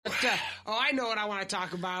I know what I want to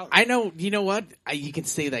talk about. I know. You know what? You can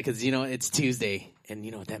say that because it's Tuesday, and you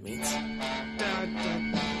know what that means.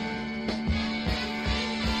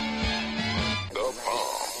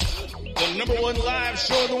 The number one live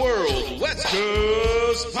show in the world, West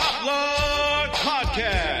Coast Pop Log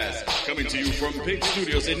Podcast. Coming to you from Pink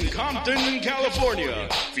Studios in Compton, California.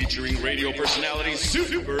 Featuring radio personality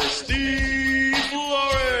Super Steve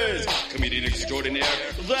Flores. Comedian extraordinaire,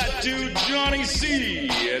 that dude Johnny C.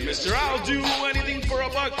 And Mr. I'll Do Anything for a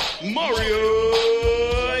Buck, Mario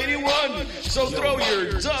 81. So throw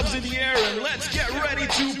your dubs in the air and let's get ready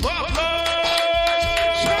to pop log.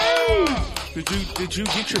 Did you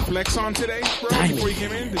get your flex on today, bro? Before you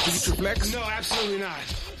came in, did you get your flex? No, absolutely not.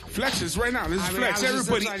 Flex is right now. This is flex.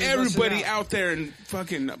 Everybody out there in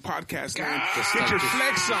fucking podcast land, get your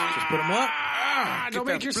flex on. Just put them up. Don't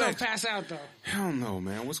make yourself pass out, though. Hell no,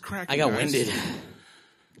 man. What's cracking? I got guys? winded.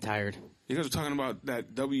 Tired. You guys are talking about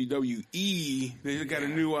that WWE. They got a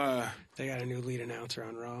new. They got a new lead announcer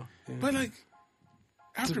on Raw. Yeah. But like.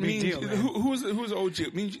 After me, who's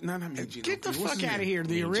OG? Not Mean Gene. Get the fuck out of here.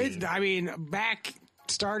 The original. I mean, back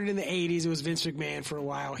started in the 80s. It was Vince McMahon for a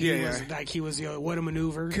while. He was what a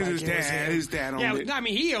maneuver. Because his dad owned it. I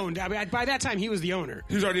mean, he owned. I mean, by that time he was the owner.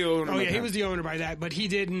 He was already the owner. Oh yeah, he was the owner by that. But they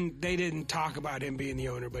didn't talk about him being the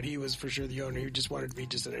owner. But he was for sure the owner. He just wanted to be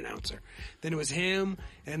just an announcer. Then it was him,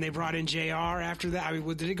 and they brought in JR after that. I mean,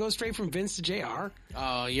 did it go straight from Vince to JR?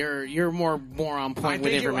 Oh, you're more on point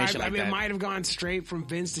with information like that. It might have gone straight from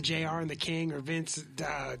Vince to JR and the King, or Vince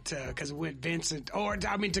because it went Vince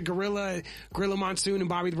to Gorilla Monsoon and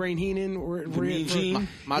Bobby the Brain Heenan, or Mean Gene.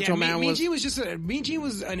 Macho Man Mean Gene was Mean Gene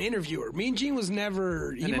was an interviewer. Mean Gene was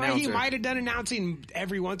never he might have done announcing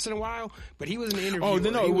every once in a while, but he was an interviewer. Oh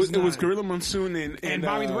no, it was Gorilla Monsoon and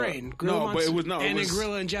Bobby the Brain. And then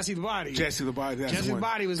Gorilla and Jesse the Body. Jesse the Body. Jesse the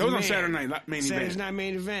Body was that was on Saturday night main event. Saturday night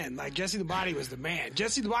main event. Like Jesse the Body was the man.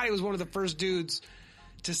 Jesse the Body was one of the first dudes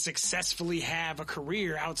to successfully have a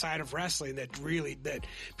career outside of wrestling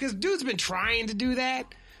because dude's been trying to do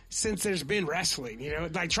that since there's been wrestling,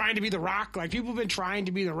 like trying to be The Rock. Like people have been trying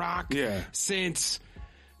to be The Rock since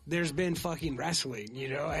there's been fucking wrestling,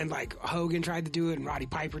 and like Hogan tried to do it, and Roddy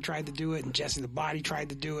Piper tried to do it, and Jesse the Body tried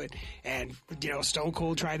to do it, and Stone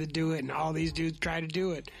Cold tried to do it, and all these dudes tried to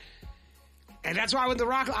do it. And that's why with The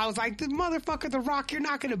Rock, I was like, the motherfucker, The Rock, you're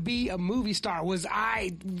not going to be a movie star. I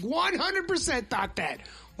 100% thought that.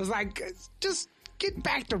 Was like, just get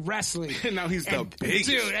back to wrestling. And now he's the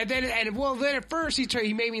biggest. Dude, and then at first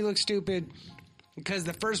he made me look stupid because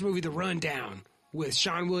the first movie, The Rundown, with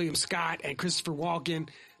Sean William Scott and Christopher Walken,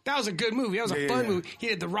 that was a good movie. That was a fun movie. He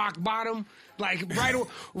did the rock bottom, like right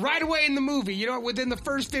away in the movie. Within the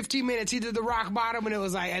first 15 minutes, he did the rock bottom, and it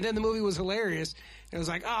was like, and then the movie was hilarious. It was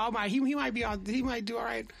like, oh my, he might do all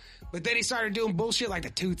right. But then he started doing bullshit like the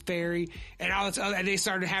Tooth Fairy and all this other, and they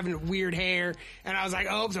started having weird hair. And I was like,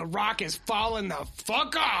 oh, The Rock is falling the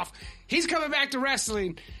fuck off. He's coming back to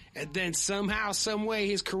wrestling. And then somehow, some way,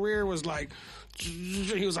 his career was like,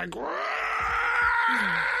 he was like, pull that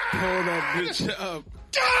bitch up.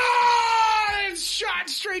 And shot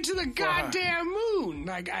straight to the goddamn moon.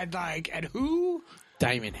 And who?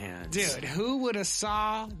 Diamond Hands. Dude, who would have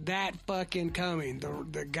saw that fucking coming?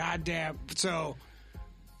 The goddamn... So,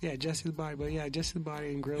 yeah, Jesse the Body. But yeah, Jesse the Body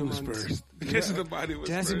and Gorilla Monsoon. First. Jesse the Body was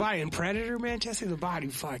Jesse first. the Body and Predator, man. Jesse the Body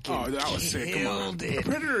fucking that was sick. Come on. It.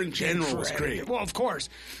 Predator in general was great. Well, of course.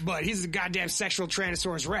 But he's a goddamn sexual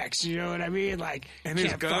Tyrannosaurus Rex. You know what I mean? Like, and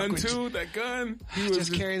his gun, too. That gun. He was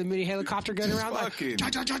just carrying the mini helicopter gun around. Fucking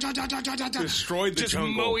destroyed the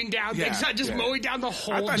jungle. Mowing down, mowing down the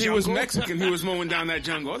whole jungle. I thought he was Mexican. He was mowing down that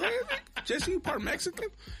jungle. I was like, Jesse, you part Mexican?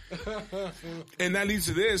 And that leads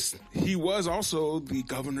to this. He was also the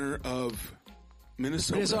governor of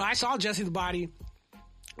Minnesota. So I saw Jesse the Body.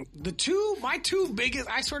 My two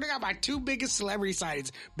biggest celebrity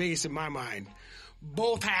sightings, biggest in my mind,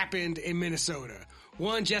 both happened in Minnesota.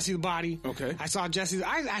 One, Jesse the Body. Okay. I saw Jesse.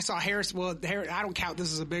 I saw Harris. Well, I don't count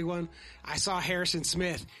this as a big one. I saw Harrison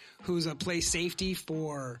Smith, who's a play safety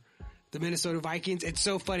for the Minnesota Vikings. It's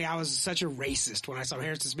so funny. I was such a racist when I saw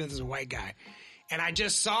Harrison Smith as a white guy. And I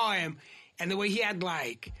just saw him, and the way he had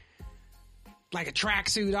like a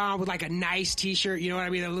tracksuit on with like a nice t-shirt, you know what I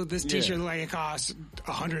mean? This t-shirt looked like it cost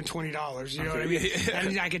 $120, you know what I mean?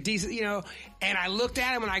 And like a decent, and I looked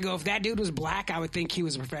at him and I go, if that dude was black, I would think he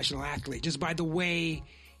was a professional athlete just by the way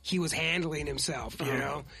he was handling himself, you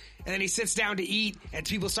know? And then he sits down to eat and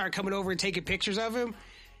people start coming over and taking pictures of him.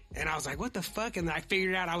 And I was like, what the fuck? And then I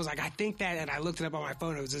figured it out. I was like, I think that, and I looked it up on my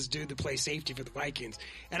phone. It was this dude that plays safety for the Vikings.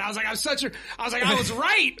 And I was like, I was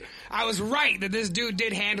right. I was right that this dude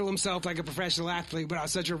did handle himself like a professional athlete, but I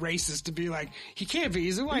was such a racist to be like, he can't be.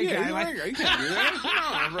 He's a white guy. Like, you can't do that.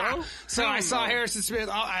 Come on, bro. So I saw Harrison Smith.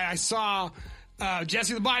 I saw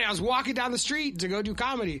Jesse the Body. I was walking down the street to go do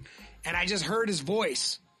comedy, and I just heard his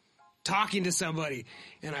voice talking to somebody.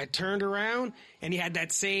 And I turned around, and he had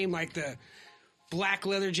that same, like, the black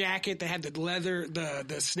leather jacket that had the leather,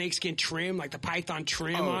 the snakeskin trim, like the python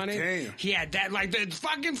trim on it. Damn. He had that, like the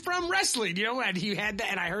fucking from wrestling, you know, and he had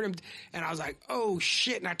that, and I heard him, and I was like, oh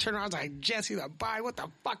shit, and I turned around, I was like, Jesse the Body, what the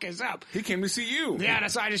fuck is up? He came to see you. Yeah,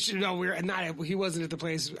 that's why I just, you know, he wasn't at the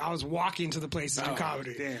place, I was walking to the place to do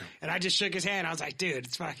comedy. Damn. And I just shook his hand, I was like, dude,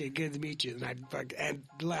 it's fucking good to meet you, and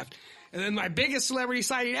left. And then my biggest celebrity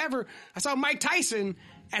sighting ever, I saw Mike Tyson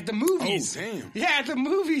at the movies. Oh, damn. Yeah, at the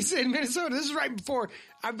movies in Minnesota. This is right before.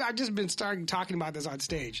 I've just been starting talking about this on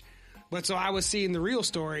stage. But so I was seeing the real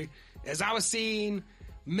story as I was seeing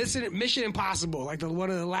Mission Impossible, like one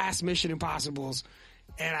of the last Mission Impossibles.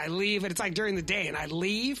 And I leave, and it's like during the day, and I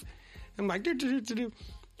leave. I'm like,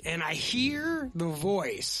 and I hear the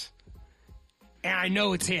voice. And I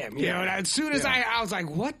know it's him. You know, and as soon as I was like,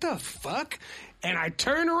 what the fuck? And I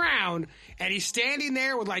turn around, and he's standing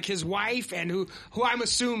there with, like, his wife, and who I'm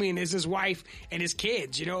assuming is his wife and his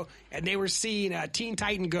kids, you know? And they were seeing Teen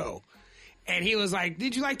Titan Go. And he was like,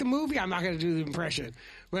 did you like the movie? I'm not going to do the impression.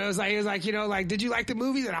 But he was like, you know, like, did you like the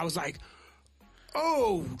movie? And I was like,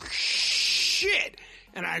 oh, shit.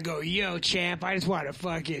 And I go, yo, champ, I just want to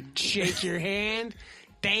fucking shake your hand.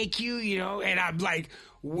 Thank you, you know? And I'm, like,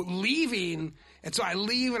 leaving. And so I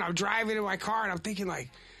leave, and I'm driving in my car, and I'm thinking, like,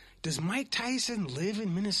 does Mike Tyson live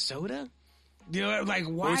in Minnesota? You know, like,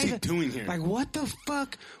 why? What is he doing here? Like, what the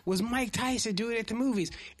fuck was Mike Tyson doing at the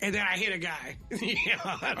movies? And then I hit a guy. You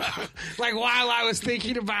know, like, while I was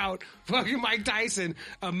thinking about fucking Mike Tyson,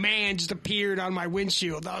 a man just appeared on my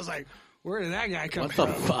windshield. I was like, where did that guy come from?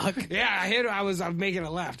 What the fuck? Yeah, I hit him. I was making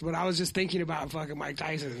a left, but I was just thinking about fucking Mike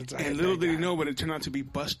Tyson. And little did he know, but it turned out to be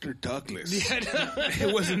Buster Douglas. Yeah,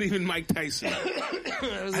 it wasn't even Mike Tyson.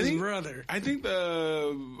 It was his brother. I think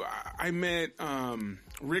I met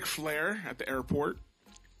Ric Flair at the airport.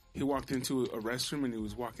 He walked into a restroom and he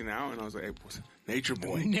was walking out, and I was like, hey, Nature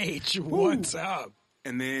Boy. Nature, what's up?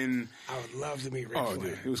 And then I would love to meet Ric Flair.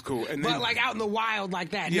 Dude, it was cool. And but then, like out in the wild like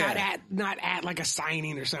that, not at like a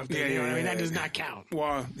signing or something. You know what I mean? That does not count.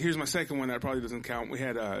 Well, here's my second one that probably doesn't count. We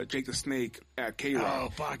had Jake the Snake at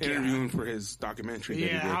K-Rock interviewing for his documentary. That he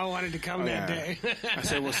did. I wanted to come that day. I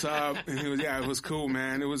said, "What's up?" And he was, it was cool,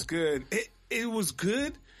 man. It was good. It was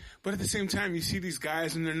good, but at the same time, you see these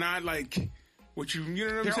guys and they're not like. You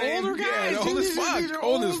know what I'm saying? Older guys. Yeah, they're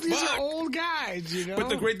old as fuck. These are old guys, you know? But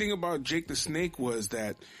the great thing about Jake the Snake was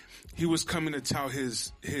that he was coming to tell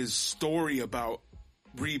his story about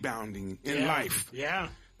rebounding in life. Yeah.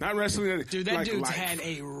 Not wrestling. Dude, that dude's life. had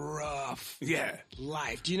a rough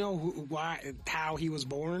life. Do you know how he was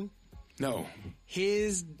born? No.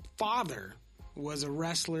 His father was a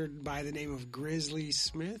wrestler by the name of Grizzly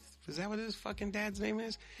Smith. Is that what his fucking dad's name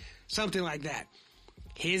is? Something like that.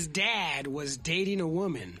 His dad was dating a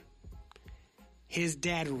woman. His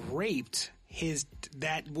dad raped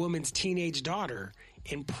that woman's teenage daughter,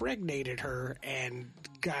 impregnated her, and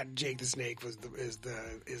got Jake the Snake is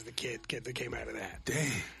the kid that came out of that.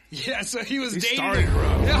 Damn. Yeah, so he was dating. Started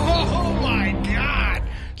rough. Oh my god!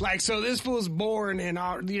 Like, so this fool's born in,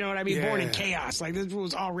 you know what I mean? Yeah. Born in chaos. Like, this fool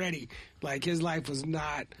was already, like, his life was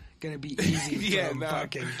not gonna be easy from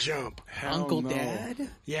fucking jump. Uncle Dad?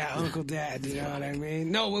 Yeah, Uncle Dad. You know what I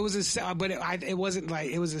mean? No, it was it wasn't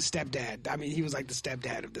like, it was his stepdad. I mean, he was like the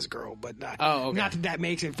stepdad of this girl, but not. Not that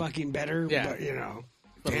makes it fucking better. Yeah. But you know,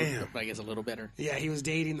 damn. I guess a little better. Yeah, he was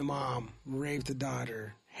dating the mom, raped the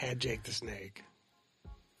daughter, had Jake the Snake.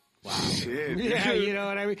 Wow. Shit. Yeah, you know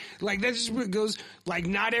what I mean? Like, that just goes, like,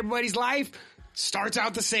 not everybody's life starts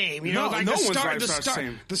out the same. You know, like no one's life starts the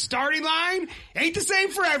same. The starting line ain't the same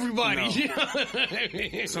for everybody. No. You know what I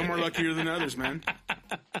mean? Some are luckier than others, man.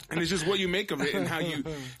 And it's just what you make of it and how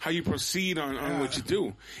you proceed on what you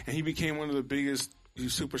do. And he became one of the biggest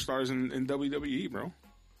superstars in WWE, bro.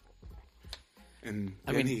 And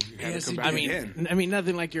I mean, he had to come back again. I mean,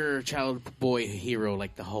 nothing like your child boy hero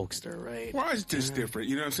like the Hulkster, right? Well, it's just different.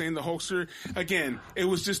 You know what I'm saying? The Hulkster, again, it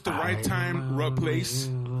was just the right time, right place.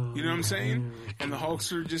 You know what I'm saying? And the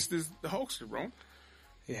Hulkster just is the Hulkster, bro.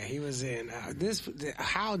 Yeah, he was in this.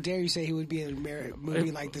 How dare you say he would be in a movie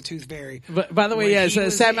like The Tooth Fairy? But by the way,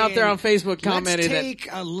 Sam out there on Facebook commented. Let's take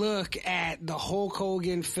a look at the Hulk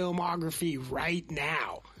Hogan filmography right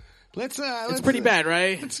now. It's pretty bad,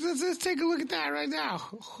 right? Let's take a look at that right now.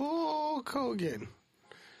 Hulk Hogan.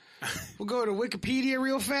 We'll go to Wikipedia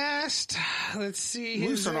real fast. Let's see.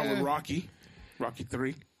 We'll start off with Rocky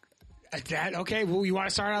 3. That okay? Well, you want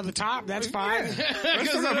to start at the top? That's fine. Let's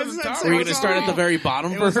start off at the top. We're going to start at the very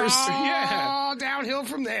bottom first. All downhill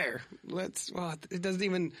from there. It doesn't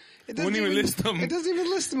even list them. It doesn't even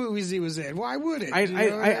list the movies he was in. Why would it?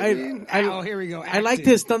 Here we go. I like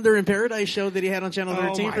this Thunder in Paradise show that he had on Channel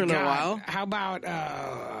 13 for a little while. How about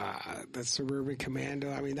the Suburban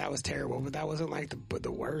Commando? I mean, that was terrible, but that wasn't like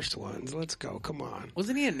the worst ones. Let's go. Come on.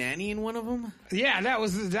 Wasn't he a nanny in one of them? Yeah,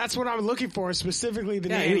 that's what I'm looking for, specifically the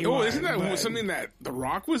nanny. Isn't that something that The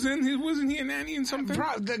Rock was in? Wasn't he a nanny in something?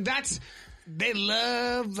 They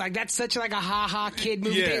love, like, that's such like a ha-ha kid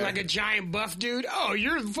movie thing, like a giant buff dude. Oh,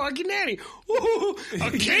 you're the fucking nanny. Ooh, a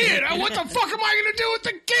kid? What the fuck am I going to do with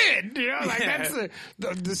the kid? You know, like, that's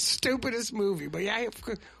the stupidest movie. But yeah,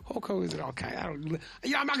 Hulk Hogan's all kind.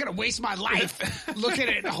 I'm not going to waste my life looking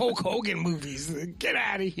at Hulk Hogan movies. Get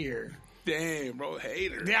out of here. Damn, bro,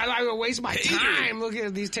 hater. Yeah, I'm not going to waste my time looking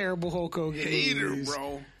at these terrible Hulk Hogan movies.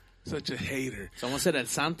 Bro. Such a hater. Someone said El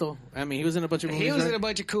Santo. I mean, he was in a bunch of movies. He was in a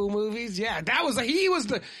bunch of cool movies. Yeah, he was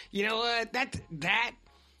the. You know what? That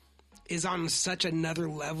is on such another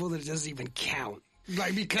level that it doesn't even count.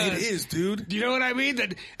 Like, because it is, dude. You know what I mean?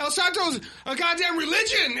 That El Santo's a goddamn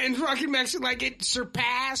religion in fucking Mexico. Like, it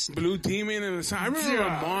surpassed Blue Demon and I remember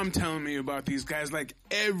my mom telling me about these guys. Like,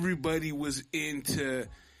 everybody was into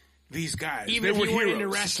these guys. Even they if you were weren't heroes.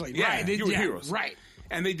 into wrestling, yeah, right? You were heroes, right?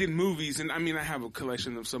 And they did movies, and I mean, I have a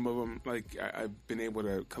collection of some of them. Like I've been able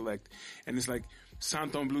to collect, and it's like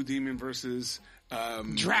Santo and Blue Demon versus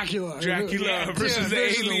Dracula versus the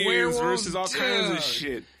aliens versus all kinds of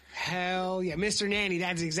shit. Hell yeah, Mr. Nanny.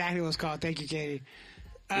 That's exactly what it's called. Thank you, Katie.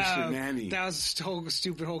 Mr. Nanny. That was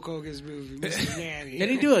stupid Hulk Hogan's movie, Mr. Nanny. Did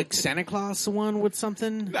he do a Santa Claus one with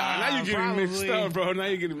something? Now you're getting mixed up, bro. Now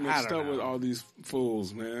you're getting mixed up with all these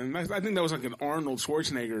fools, man. I think that was like an Arnold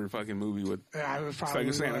Schwarzenegger fucking movie with it's like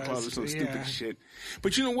a Santa Claus or some stupid shit.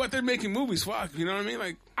 But you know what? They're making movies. Fuck, you know what I mean?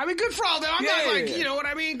 Like, I mean, good for all of them. I'm not like, you know what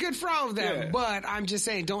I mean? Good for all of them. Yeah. But I'm just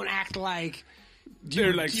saying, don't act like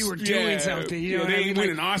you were doing yeah, something. You know what they I mean? ain't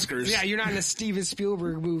winning Oscars. Yeah, you're not in a Steven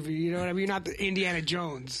Spielberg movie. You know what I mean? You're not the Indiana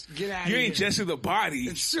Jones. Get out of here. You ain't Jesse the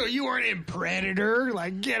Body. So you weren't in Predator.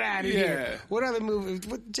 Like, get out of here. What other movie?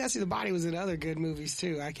 Jesse the Body was in other good movies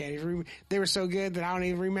too. I can't even remember. They were so good that I don't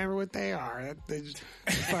even remember what they are. They just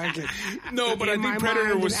fucking, no, but I think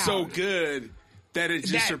Predator was so out. Good that it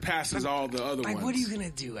just surpasses all the other ones. Like, what are you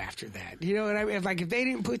gonna do after that? You know what I mean? If they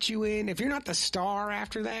didn't put you in, if you're not the star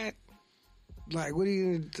after that. Like, what are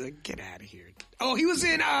you going to get out of here? Oh, he was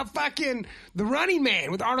in fucking The Running Man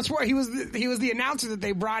with Arnold Schwarzenegger. He was the announcer that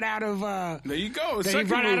they brought out of. There you go. That he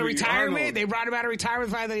brought out of retirement. Arnold. They brought him out of retirement.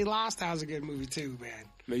 The fact that he lost. That was a good movie too, man.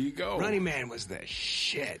 There you go. Running Man was the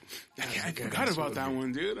shit. I forgot about that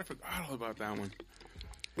one, dude. I forgot all about that one.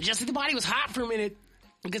 Jesse the Body was hot for a minute.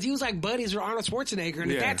 Because he was like buddies with Arnold Schwarzenegger.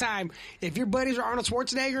 And at that time, if you're buddies with Arnold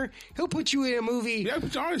Schwarzenegger, he'll put you in a movie. Yeah,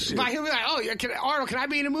 put you on shit. Like, he'll be like, oh, Arnold, can I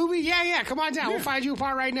be in a movie? Yeah, come on down. Yeah. We'll find you a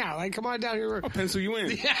part right now. Like, come on down here. I'll pencil you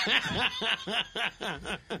in.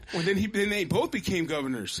 Well, then they both became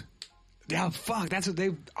governors. Yeah, fuck. That's what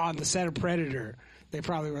they, on the set of Predator, they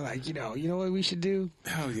probably were like, you know what we should do?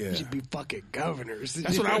 Hell yeah. We should be fucking governors.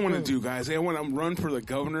 That's what I want to do, guys. I want to run for the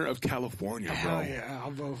governor of California, bro. Hell yeah.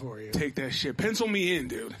 I'll vote for you. Take that shit. Pencil me in,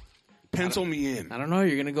 dude. Pencil me in. I don't know.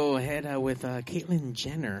 You're going to go ahead with Caitlyn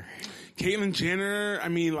Jenner. Caitlyn Jenner. I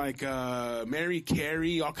mean, like, Mary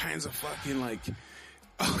Carey. All kinds of fucking, like,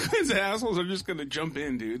 all kinds of assholes are just going to jump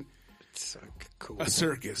in, dude. It's cool. A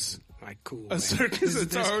circus. Like, cool. A circus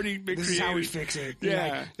that's already been created. This is how we fix it.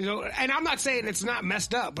 Yeah. Like, and I'm not saying it's not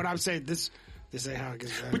messed up, but I'm saying this ain't how it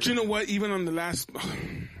gets better. But you know what? Even on the last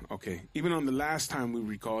time we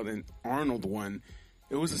recalled an Arnold one,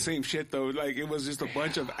 it was the same shit though. Like, it was just a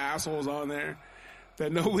bunch of assholes on there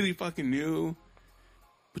that nobody fucking knew.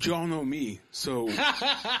 But you all know me, so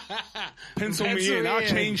pencil me in. I'll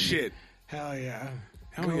change shit. Hell yeah.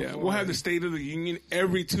 Hell yeah. We'll have the State of the Union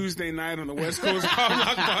every Tuesday night on the West Coast Pop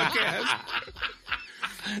Lock Podcast.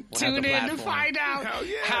 Tune in to find out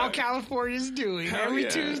how California's doing every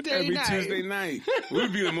Tuesday night. We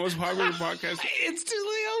would be the most popular podcast.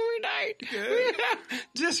 Instantly overnight. Yeah.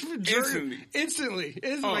 Just for instantly.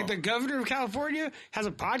 It's like the governor of California has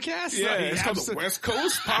a podcast. Yeah, like, it's called the West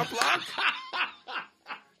Coast Pop Lock.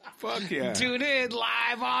 Fuck yeah. Tune in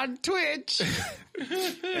live on Twitch.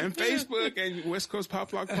 And Facebook and West Coast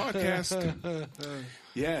Pop Lock Podcast.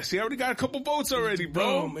 Yeah, see, I already got a couple votes already,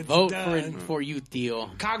 bro. Boom, Vote for you,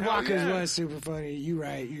 Theo. Cockblockers was super funny. You're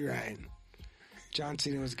right. John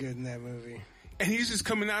Cena was good in that movie. And he's just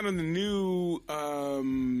coming out on the new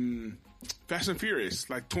Fast and Furious,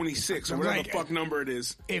 like 26 or whatever the fuck number it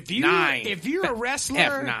is. If you're a wrestler,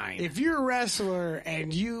 F9. if you're a wrestler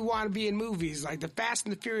and you want to be in movies, like the Fast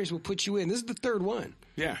and the Furious will put you in. This is the third one.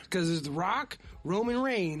 Yeah. Because there's The Rock, Roman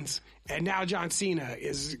Reigns, and now John Cena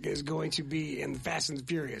is going to be in the Fast and the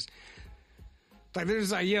Furious. Like,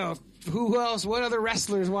 there's like, yo, who else? What other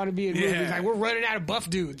wrestlers want to be in movies? Like, we're running out of buff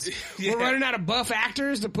dudes. We're running out of buff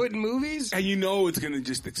actors to put in movies. And you know it's going to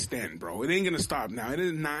just extend, bro. It ain't going to stop now. It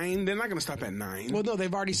is 9. They're not going to stop at 9. Well, no,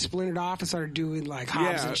 they've already splintered off and started doing, like,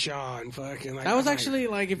 Hobbs and Shaw and fucking, like... That was actually,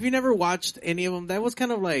 like, if you never watched any of them, that was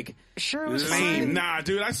kind of like... Sure, it was lame. fine. Nah,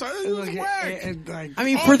 dude, I saw it. It was whack. I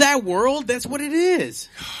mean, for that world, that's what it is.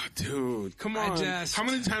 Dude, come on. just- How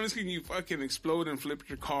many times can you fucking explode and flip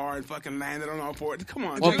your car and fucking land it on all fours? Come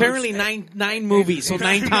on. Well, dude. apparently nine movies, so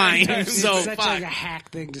 9 times. It's So such fuck. like a hack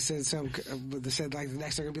thing to say they said like the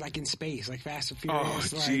next they're gonna be like in space, like Fast and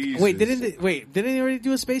Furious. Oh, like, Jesus. Wait, didn't they already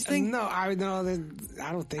do a space thing? No, I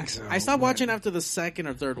don't think so. I stopped watching after the second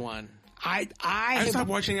or third one. I stopped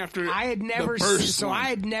watching after I had never the first one. I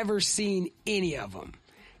had never seen any of them,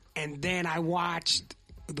 and then I watched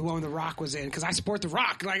the one The Rock was in because I support The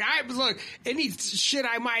Rock. Like any shit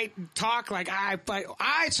I might talk like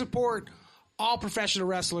I support all professional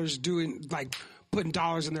wrestlers doing like putting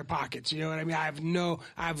dollars in their pockets. You know what I mean?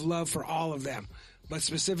 I have love for all of them, but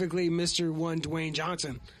specifically Mr. Dwayne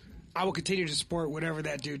Johnson. I will continue to support whatever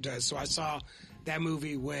that dude does. So I saw that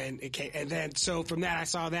movie when it came, and then so from that I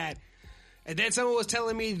saw that. And then someone was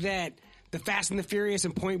telling me that the Fast and the Furious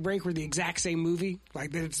and Point Break were the exact same movie.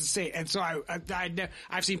 Like, that it's the same. And so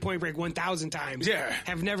I've seen Point Break 1,000 times. Yeah.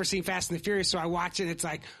 Have never seen Fast and the Furious, so I watch it. It's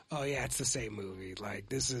like, oh yeah, it's the same movie. Like,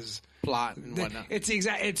 this is Plot and whatnot.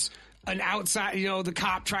 It's an outside, the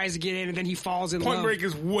cop tries to get in and then he falls in love. Point Break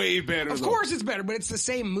is way better. Of course it's better, but it's the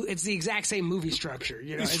same. It's the exact same movie structure.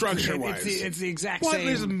 Structure-wise. It's the exact Well, same.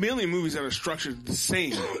 there's a million movies that are structured the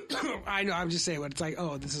same. I know. I'm just saying, but it's like,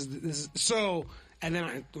 oh, this is so. And then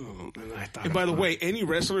I thought. And by the way, any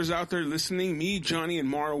wrestlers out there listening, me, Johnny, and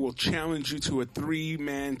Mara will challenge you to a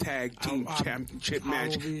 3-man tag team championship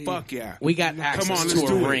match. Fuck yeah. We got access Come on, to let's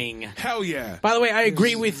do a it. ring. Hell yeah. By the way, I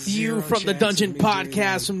agree with zero you from the chance Dungeon of me doing Podcast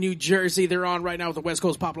that. from New Jersey. They're on right now with the West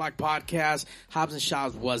Coast Pop Lock Podcast. Hobbs and Shaw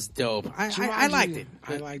was dope. I liked it.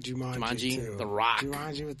 I like Jumanji. Jumanji, too. The Rock.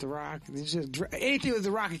 Jumanji with The Rock. Anything with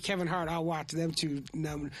The Rock and Kevin Hart, I'll watch them two.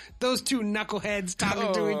 Those two knuckleheads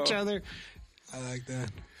talking to each other. I like that.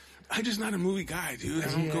 I'm just not a movie guy, dude. I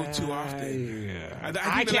don't go too often. Yeah. I think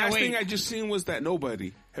I the can't last wait. thing I just seen was that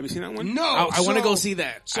Nobody. Have you seen that one? No, I want to go see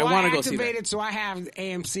that. So I want to go see that. activated, so I have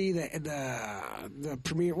AMC, the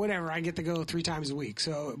premiere, whatever. I get to go 3 times a week.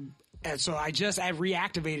 So I've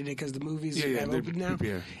reactivated it because the movies have opened now,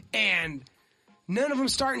 and none of them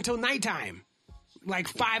start until nighttime. Like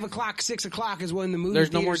 5 o'clock, 6 o'clock is when the movie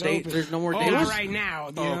There's no more theaters date. open. There's no more Not dates? right now.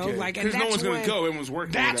 You know, Okay. like, and Because no that's one's going when- to go. Everyone's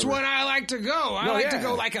working. That's or when whatever. I like to go. I No, like to yeah.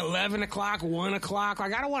 go like 11 o'clock, 1 o'clock.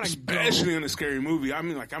 Like, I don't want to go. Especially in a scary movie. I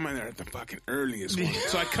mean, like, I'm in there at the fucking earliest one.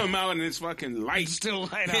 So I come out and it's fucking light. Still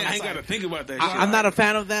light Yeah, I ain't outside. got to think about that shit. I'm not a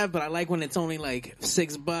fan of that, but I like when it's only like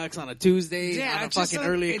 $6 on a Tuesday on a it's just fucking like,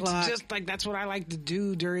 early it's o'clock. just like that's what I like to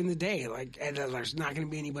do during the day. Like, and then there's not going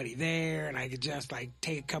to be anybody there, and I could just like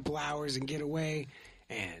take a couple hours and get away,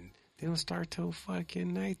 and they don't start till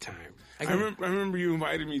fucking nighttime. I remember you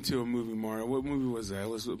invited me to a movie, Mara. What movie was that?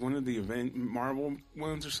 Was it one of the Marvel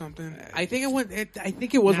ones or something? I think I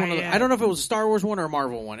think it was Not one of the. yet. I don't know if it was a Star Wars one or a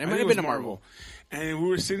Marvel one. It might I have think been a Marvel. And we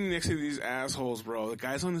were sitting next to these assholes, bro. The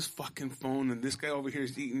guy's on his fucking phone, and this guy over here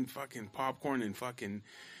is eating fucking popcorn and fucking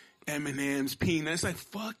M&M's, peanuts. Like,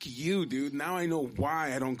 fuck you, dude. Now I know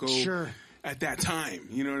why I don't go at that time.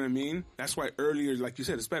 You know what I mean? That's why earlier, like you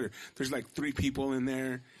said, it's better. There's like 3 people in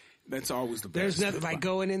there. That's always the best. There's nothing like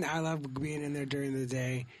going in. I love being in there during the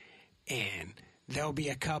day, and there'll be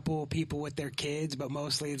a couple people with their kids, but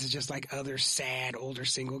mostly it's just like other sad older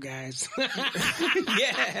single guys.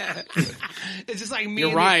 Yeah, it's just like me.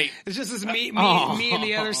 You're right. It's just this me and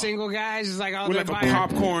the other single guys. It's like all With they're like a buying.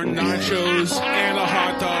 popcorn, nachos, and a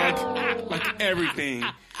hot dog. Like everything.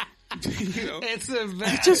 You know? It's the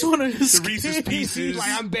best. I just want to The Reese's Pieces. Like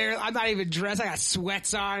I'm not even dressed. I got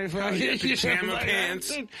sweats on. yeah, pajama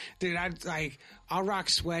pants. Dude, I'll rock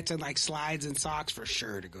sweats and like slides and socks for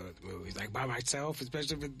sure to go to the movies. Like by myself,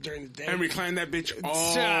 especially during the day. And recline that bitch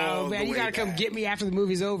all So the man, you way gotta come back. get me after the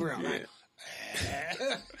movie's over. I'm Yeah. like,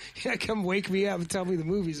 Yeah, come wake me up and tell me the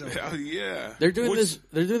movie's over. Hell yeah. They're doing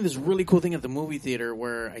this really cool thing at the movie theater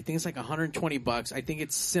where I think it's like $120. I think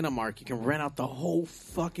it's Cinemark. You can rent out the whole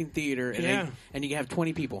fucking theater, and and you can have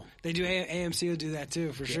 20 people. They do. AMC will do that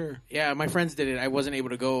too, for sure. Yeah, my friends did it. I wasn't able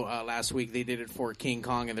to go last week. They did it for King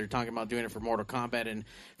Kong, and they're talking about doing it for Mortal Kombat and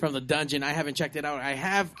From the Dungeon. I haven't checked it out. I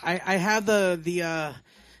have the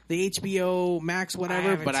HBO Max,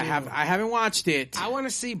 whatever, but I haven't watched it. I want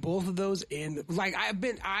to see both of those in. Like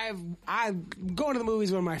going to the movies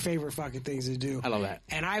is one of my favorite fucking things to do. I love that.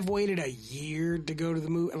 And I've waited a year to go to the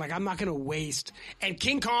movie. Like I'm not going to waste. And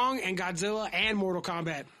King Kong and Godzilla and Mortal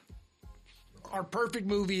Kombat are perfect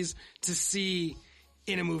movies to see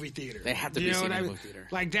in a movie theater. They have to be seen in a movie theater.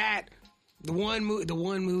 Like that. The one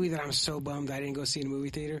movie that I'm so bummed I didn't go see in a movie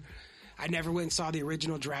theater. I never went and saw the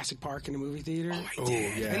original Jurassic Park in the movie theater. Oh, I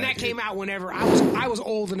did. Yeah, and that came out whenever I was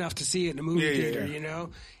old enough to see it in the movie theater, you know?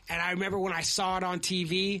 And I remember when I saw it on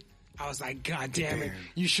TV, I was like, God damn it,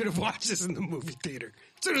 you should have watched this in the movie theater.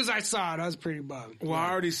 As soon as I saw it, I was pretty bummed. Well,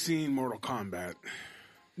 I already seen Mortal Kombat.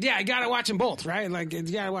 Yeah, you gotta watch them both, right? Like, you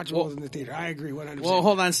gotta watch them both in the theater. I agree 100%. Well,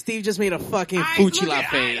 hold on. Steve just made a fucking Fuchila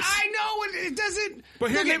face. I know it doesn't.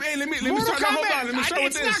 But here, let me start. Hold on, let me start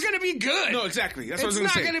with this. It's not gonna be good. No, exactly. That's what I was gonna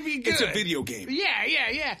say. It's not gonna be good. It's a video game.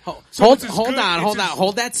 Yeah. Hold on.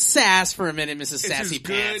 Hold that sass for a minute, Mrs. Sassy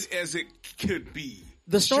Pants. It's as good as it could be.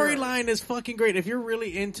 The storyline is fucking great. If you're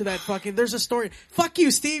really into that fucking, there's a story. Fuck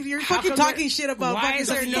you, Steve. You're fucking talking shit about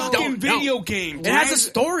fucking video game. It has a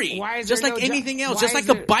story. Why is just there like no anything else, just like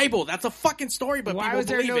the Bible. That's a fucking story, but why people was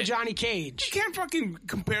there believe no it. Johnny Cage? You can't fucking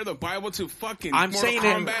compare the Bible to fucking I'm Mortal saying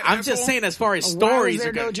Kombat, it. I'm just asshole. saying as far as Why stories was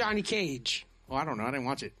there are no good. Johnny Cage? Oh, I don't know. I didn't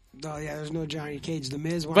watch it. Oh yeah, there's no Johnny Cage. The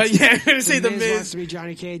Miz wants. But yeah, I'm gonna say The Miz wants to be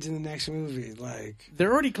Johnny Cage in the next movie. Like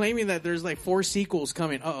they're already claiming that there's like 4 sequels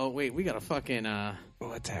coming. Wait, we got a fucking.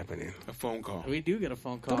 What's happening? A phone call. We do get a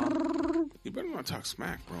phone call. You better not talk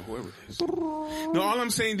smack, bro. Whoever it is. No, all I'm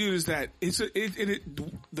saying, dude, is that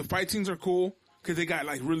the fight scenes are cool because they got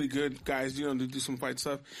like really good guys, you know, to do some fight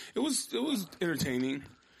stuff. It was entertaining,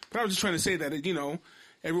 but I was just trying to say that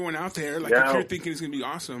everyone out there, like if you're thinking it's gonna be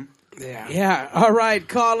awesome. Yeah. All right,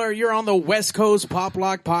 caller, you're on the West Coast Pop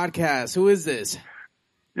Lock Podcast. Who is this?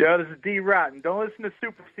 Yo, this is D Rotten. Don't listen to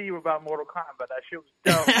Super Steve about Mortal Kombat. That shit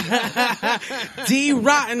was dope. D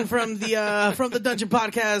Rotten from the Dungeon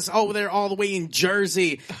Podcast over there all the way in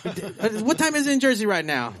Jersey. What time is it in Jersey right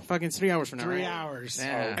now? Fucking 3 hours from now. 3 hours.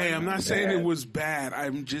 Yeah. Hey, I'm not saying it was bad.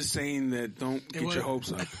 I'm just saying that don't get your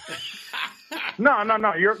hopes up. No.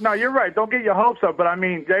 You're right. Don't get your hopes up. But I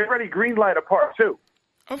mean, they already greenlight a part 2.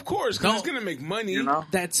 Of course, because it's going to make money. You know?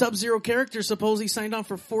 That Sub-Zero character supposedly signed on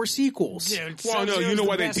for 4 sequels. Dude, well, no, you know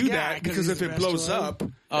why they do that? Because if it blows up,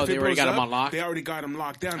 they already got him unlocked? They already got him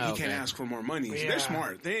locked down. He can't ask for more money. So they're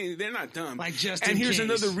smart. They're not dumb. And here's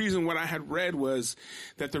another reason what I had read was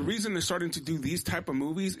that the reason they're starting to do these type of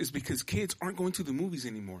movies is because kids aren't going to the movies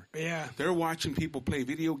anymore. Yeah. They're watching people play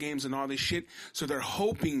video games and all this shit. So they're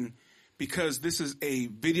hoping, because this is a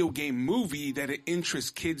video game movie, that it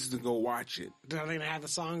interests kids to go watch it. Are they gonna have the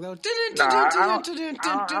song though? I don't think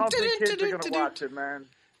kids are gonna watch it, man.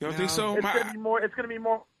 You don't think so? It's gonna be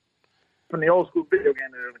more from the old school video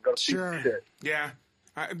game than gonna go see shit. Yeah.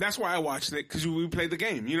 That's why I watched it, because we played the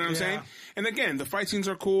game. You know what I'm saying? And again, the fight scenes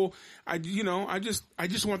are cool. I just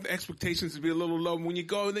want the expectations to be a little low. When you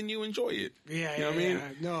go, then you enjoy it. Yeah, you know what I mean?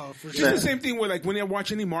 No, for It's sure. the same thing with like when I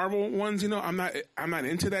watch any Marvel ones. You know, I'm not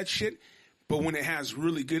into that shit. But when it has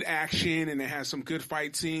really good action and it has some good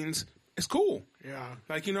fight scenes, it's cool. Yeah.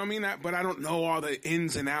 Like, you know what I mean? But I don't know all the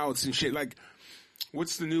ins and outs and shit. Like,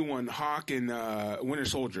 what's the new one? Hawk and Winter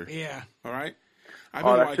Soldier. Yeah. All right?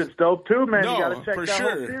 That shit's dope too, man. No, you gotta check for that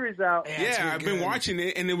sure. whole series out. Yeah, I've been watching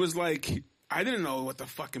it, and it was like, I didn't know what the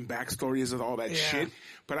fucking backstory is of all that shit.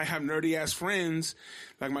 But I have nerdy ass friends,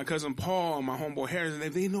 like my cousin Paul and my homeboy Harris, and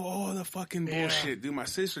they know all the fucking bullshit. Dude, my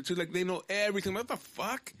sister too, like they know everything. What the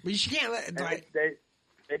fuck? But you can't let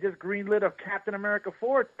they just greenlit of Captain America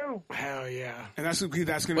 4 too. Hell yeah! And that's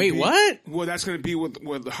gonna be. Wait, what? Well, that's gonna be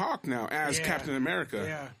with Hawk now as Captain America.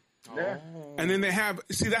 Yeah. Yeah. And then they have,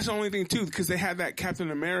 that's the only thing too, because they had that Captain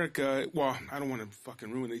America. Well, I don't want to fucking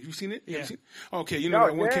ruin it. You seen it? Yeah. Seen it? Okay, you know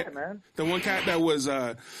that one cat, man. the one cat that was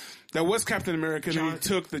Captain America, and then he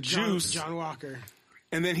took the juice, John Walker,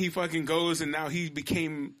 and then he fucking goes, and now he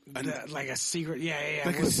became like a secret. Yeah.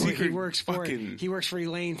 Like a secret. He works for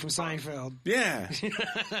Elaine from Seinfeld. Yeah,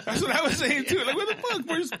 that's what I was saying too. Like, what the fuck?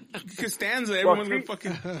 Where's Costanza? Everyone's gonna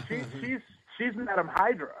fucking. She's Madam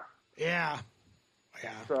Hydra. Yeah. Yeah.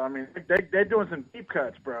 So I mean, they're doing some deep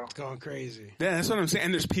cuts, bro. It's going crazy. Yeah, that's what I'm saying.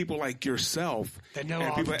 And there's people like yourself That know and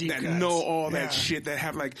all people the deep that cuts. know all Yeah. that shit, that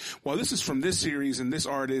have like, well, this is from this series and this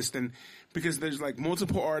artist, and because there's like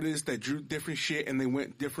multiple artists that drew different shit and they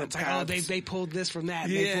went different It's like, paths. they pulled this from that.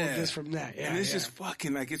 Yeah. They pulled this from that. Yeah, and it's yeah. just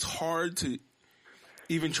fucking like, it's hard to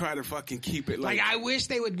even try to fucking keep it like, Like, I wish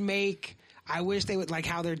they would like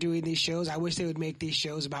how they're doing these shows. I wish they would make these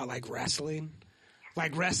shows about like wrestling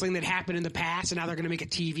that happened in the past, and now they're going to make a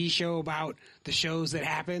TV show about the shows that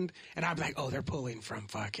happened. And I'd be like, oh, they're pulling from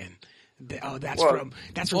fucking. That's from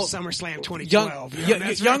SummerSlam 2012. You know,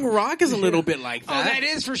 that's Young right. Rock is a little bit like that. Oh, that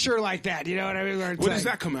is for sure like that. You know what I mean? Where it's what like, does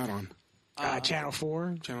that come out on? Channel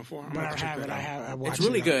 4. Channel 4? I'm But gonna I have to check have it. that out. I watched It's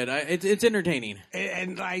really it. good. It's entertaining.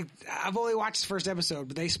 And like, I've only watched the first episode,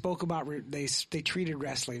 but they spoke about they treated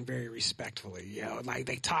wrestling very respectfully. You know, like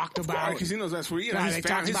they talked about because he knows that's where they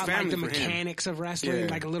talked his about like family the for him. mechanics of wrestling, Yeah.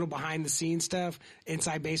 like a little behind the scenes stuff,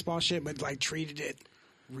 inside baseball shit, but like treated it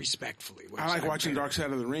respectfly. Which I like watching really- Dark Side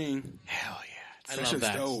of the Ring. Hell yeah! I That love shit's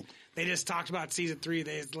that. dope. They just talked about season 3.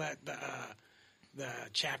 They just let the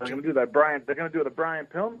chapter. They're gonna do that Brian. They're gonna do the Brian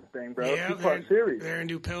Pillman thing, bro. Yeah, Two-part series. they're gonna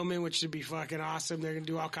do Pillman, which should be fucking awesome. They're gonna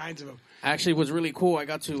do all kinds of them. Actually, was really cool. I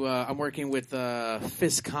got to. I'm working with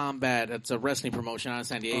Fist Combat. It's a wrestling promotion out in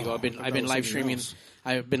San Diego. I've been live streaming.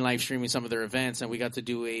 I've been live streaming some of their events, and we got to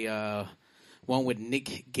do a one with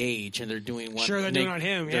Nick Gage, and they're doing one. Sure, they're doing on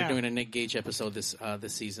him, They're yeah. doing a Nick Gage episode this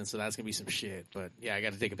season, so that's gonna be some shit. But yeah, I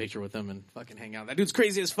got to take a picture with him and fucking hang out. That dude's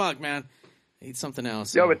crazy as fuck, man. He's something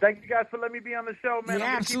else. Yo, but thank you guys for letting me be on the show, man. Yeah,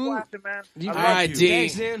 I'm absolutely. gonna keep watching, man. You- I All love right, you. D.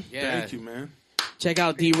 Thanks, dude. Yeah. Thank you, man. Check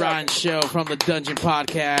out D. Ron's show from the Dungeon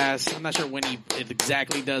Podcast. I'm not sure when he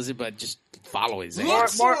exactly does it, but just follow his ass. Look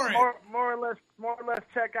for it. More or less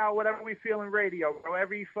check out whatever we feel in radio, bro.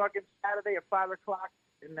 Every fucking Saturday at 5 o'clock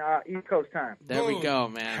in East Coast time. There we go,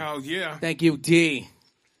 man. Hell yeah. Thank you, D.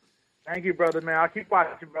 Thank you, brother, man. I'll keep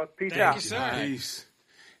watching, bro. Peace Thank out. you, sir. Peace.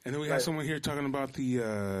 And then we got someone here talking about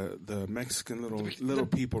the Mexican little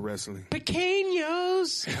people wrestling.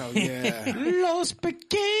 Pequeños. Hell yeah. Los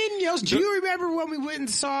Pequeños. Do you remember when we went and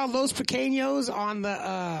saw Los Pequeños on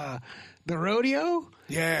the rodeo?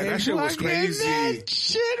 Yeah, that shit was Fucking crazy. That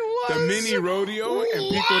shit was The mini rodeo and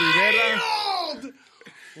Pico Rivera.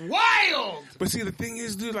 Wild. But see, the thing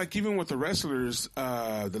is, dude, like even with the wrestlers,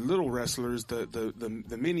 the little wrestlers,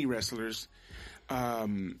 the mini wrestlers,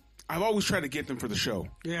 I've always tried to get them for the show.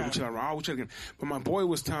 Yeah. I always try to get them. But my boy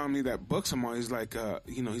was telling me that books them all. He's like,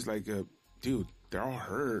 dude, they're all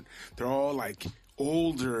hurt. They're all like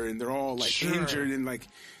older and they're all like Sure. injured and like,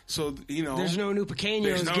 so, you know. There's no new Pequeños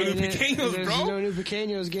There's no getting new in. Pequeños, There's bro. no new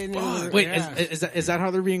Pequeños getting in. Wait, Yeah. is that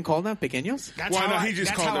how they're being called now? Pequeños? That's Well, how no, I, he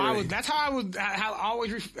just that's called how it I a- would. That's how I would.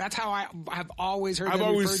 That's how I have always heard I've them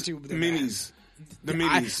always, referred to them minis. The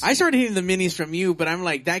minis. I started hitting the minis from you, but I'm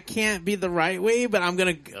like, that can't be the right way, but I'm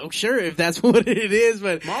gonna go, sure, if that's what it is,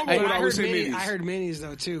 but Mongo But would I always heard say minis. I heard minis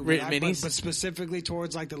though too. Right, But minis? but specifically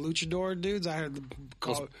towards like the luchador dudes, I heard them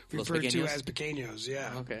Los referred to Pequeños? as Pequeños.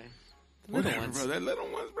 Yeah. okay. Whatever, ones. bro. That little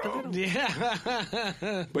ones, bro.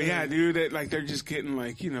 Yeah. But yeah, dude, that, like they're just getting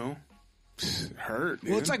like, you know, hurt.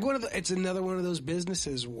 Well, it's man. like it's another one of those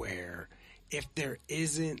businesses where if there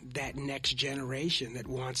isn't that next generation that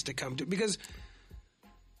wants to come to, because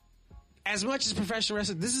as much as professional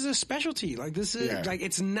wrestling, this is a specialty. Like this is Yeah. like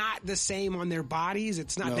it's not the same on their bodies.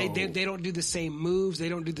 It's not No. they don't do the same moves. They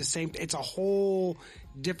don't do the same. It's a whole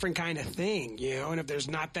different kind of thing, you know. And if there's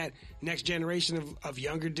not that next generation of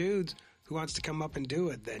younger dudes who wants to come up and do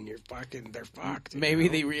it, then they're fucked. Maybe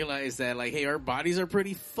they realize that, like, hey, our bodies are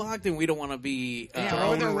pretty fucked, and we don't want to be or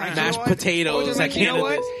they're like, mashed you know what? potatoes. Or they're like, at you the end know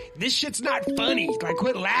of what? this. This shit's not funny. Like,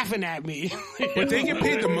 quit laughing at me. But they get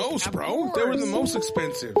paid the most, bro. They were the most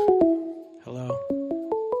expensive. Hello?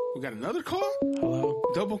 We got another call? Hello?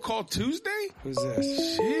 Double call Tuesday? Who's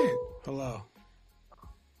this? Shit. Hello?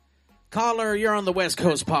 Caller, you're on the West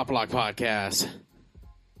Coast Pop Lock Podcast.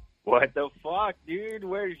 What the fuck, dude?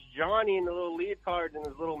 Where's Johnny in the little leotard and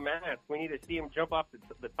his little mask? We need to see him jump off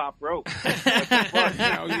the top rope.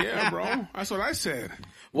 Hell yeah, bro. That's what I said.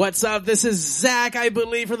 What's up? This is Zach, I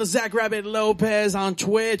believe, from the Zach Rabbit Lopez on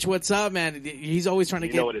Twitch. What's up, man? He's always trying to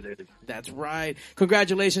You get... know what it is. That's right.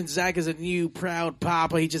 Congratulations, Zach is a new proud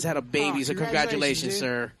papa. He just had a baby, Oh, so congratulations, congratulations, dude.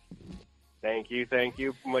 sir. Thank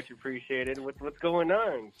you. Much appreciated. What's going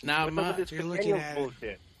on? Not What's up much. with this You're looking pequeños at it.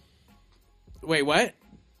 bullshit? Wait, what?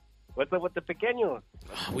 What's up with the pequeños?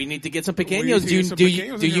 We need to get some We need pequeños. to Do you, get some do you,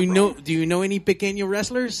 pequeños do in you here, know bro. do you know any pequeño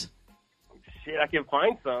wrestlers? Shit, I can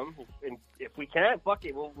find some. And if we can't, fuck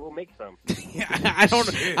it, we'll make some. I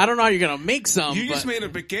don't know how you're gonna make some. You but just made a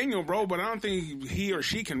pequeño, bro, but I don't think he or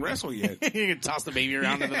she can wrestle yet. you can toss the baby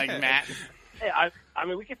around in the like mat. Hey, I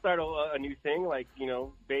mean, we could start a new thing, like, you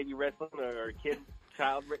know, baby wrestling or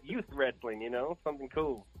youth wrestling, you know, something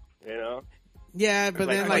cool, you know. Yeah, but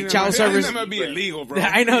then Like, child service. That might be illegal, bro.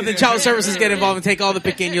 I know the child services get involved and take all the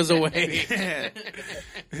pequeños away. Yeah.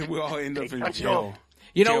 We all end up in jail.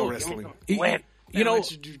 You Jail know, wrestling. you know,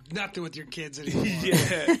 let you do nothing with your kids anymore.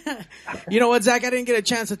 Yeah. you know what, Zach? I didn't get a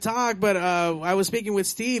chance to talk, but I was speaking with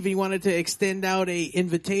Steve. He wanted to extend out a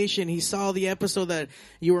invitation. He saw the episode that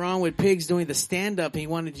you were on with Pigs doing the stand-up. He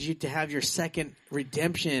wanted you to have your second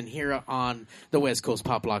redemption here on the West Coast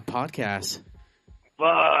Pop Lock Podcast. Fuck,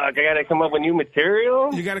 I gotta come up with new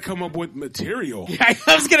material? You got to come up with material. I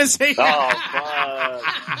was gonna say. Oh,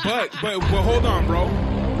 fuck. But hold on, bro.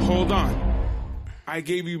 Hold on. I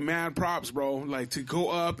gave you mad props, bro. Like, to go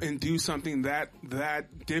up and do something that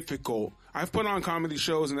difficult. I've put on comedy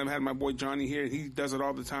shows, and I've had my boy Johnny here. He does it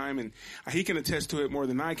all the time, and he can attest to it more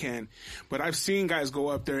than I can. But I've seen guys go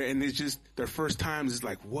up there, and it's just their first times. It's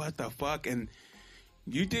like, what the fuck? And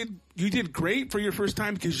you did great for your first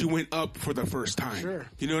time because you went up for the first time. Sure.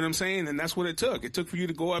 You know what I'm saying? And that's what it took. It took for you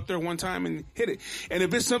to go up there one time and hit it. And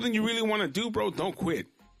if it's something you really want to do, bro, don't quit.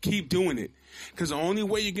 Keep doing it. Because the only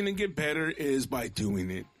way you're going to get better is by doing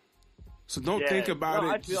it. So don't think about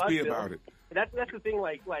it. Just be about it. That's the thing.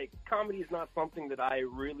 Like comedy is not something that I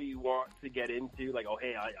really want to get into. Like, oh,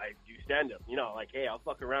 hey, I do stand up. You know, like, hey, I'll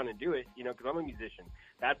fuck around and do it. You know, because I'm a musician.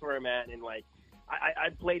 That's where I'm at. And like, I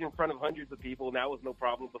played in front of hundreds of people, and that was no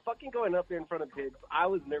problem. But fucking going up there in front of Pigs, I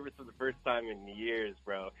was nervous for the first time in years,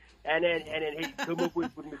 bro. And then hey, come up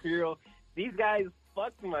with material. These guys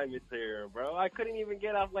fucked my material, bro. I couldn't even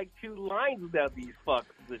get off like 2 lines without these fucks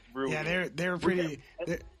just ruining. Yeah, they're pretty.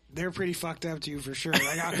 They're pretty fucked up to you for sure.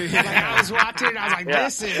 I was watching, I was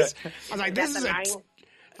like, this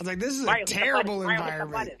is a terrible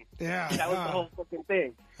environment. Yeah, that was the whole fucking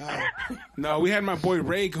thing. No, we had my boy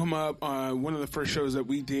Ray come up on one of the first shows that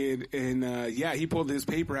we did, and he pulled his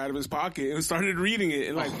paper out of his pocket and started reading it,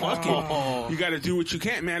 and like, fuck it, you got to do what you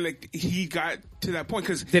can, man. Like, he got to that point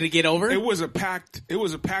because did it get over? It was a packed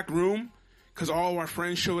room. Because all of our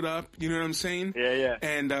friends showed up, you know what I'm saying? Yeah.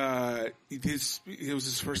 And it was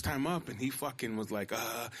his first time up, and he fucking was like,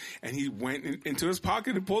 and he went into his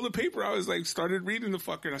pocket and pulled the paper. I was like, started reading the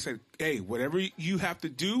fucker, and I said, hey, whatever you have to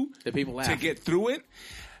do the people laugh. To get through it.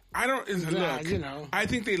 I don't look. You know. I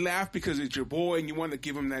think they laugh because it's your boy, and you want to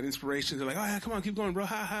give them that inspiration. They're like, oh yeah, come on, keep going, bro,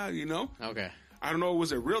 ha ha, you know? Okay. I don't know.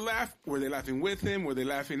 Was it a real laugh? Were they laughing with him? Were they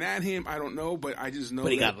laughing at him? I don't know, but I just know.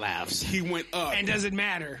 But he got laughs. He went up, and does it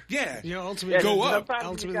matter? Yeah, you know, ultimately, go up.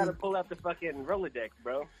 Sometimes you gotta pull out the fucking Rolodex,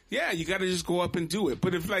 bro. Yeah, you gotta just go up and do it.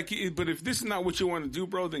 But if this is not what you want to do,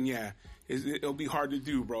 bro, then yeah, it'll be hard to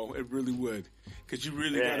do, bro. It really would, because you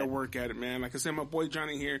really gotta work at it, man. Like I said, my boy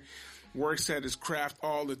Johnny here works at his craft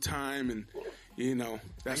all the time, and you know,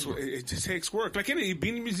 that's what it just takes work. Like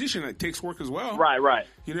being a musician, it takes work as well. Right.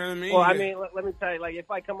 You know what I mean? Well, I mean, let me tell you, like, if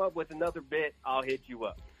I come up with another bit, I'll hit you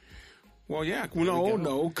up. Well, yeah.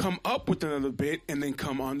 No. Come up with another bit and then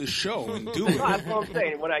come on the show and do it. No, that's what I'm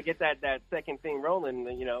saying. When I get that second thing rolling,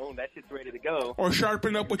 you know, that shit's ready to go. Or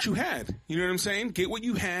sharpen up what you had. You know what I'm saying? Get what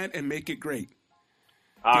you had and make it great.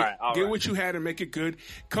 Get what you had and make it good.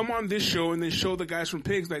 Come on this show and then show the guys from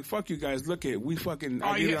Pigs like, fuck you guys, look at I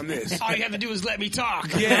did it on this. All you have to do is let me talk.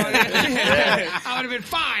 Yeah. I would have been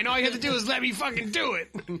fine. All you have to do is let me fucking do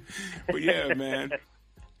it. But yeah, man.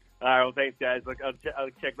 All right, well, thanks, guys. Look, I'll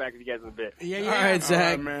check back with you guys in a bit. Yeah. All right, Zach. All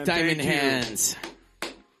right, man. Diamond Thank hands.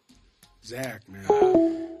 Zach, man.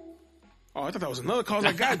 Oh, I thought that was another call.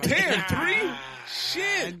 Like, God damn, 3?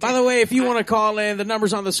 Shit. By the way, if you want to call in, the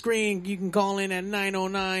number's on the screen. You can call in at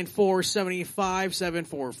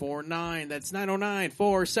 909-475-7449. That's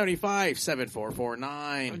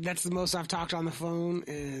 909-475-7449. That's the most I've talked on the phone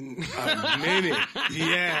in a minute.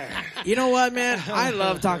 Yeah. You know what, man? I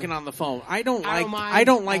love talking on the phone. I don't like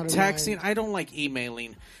texting. I don't like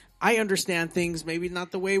emailing. I understand things maybe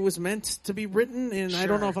not the way it was meant to be written, and I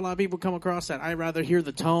don't know if a lot of people come across that. I'd rather hear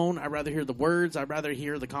the tone. I'd rather hear the words. I'd rather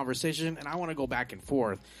hear the conversation, and I want to go back and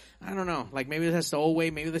forth. I don't know. Like, maybe that's the old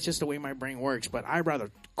way. Maybe that's just the way my brain works, but I'd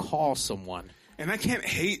rather call someone. And I can't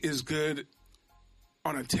hate as good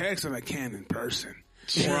on a text as I can in person.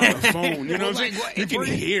 Or on the phone. You know what I'm saying? You can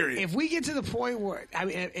hear it. If we get to the point where, I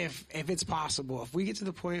mean, if it's possible, if we get to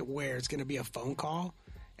the point where it's going to be a phone call,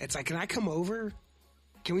 it's like, can I come over?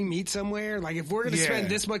 Can we meet somewhere? Like, if we're going to spend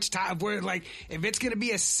this much time, if it's going to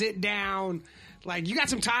be a sit down, like, you got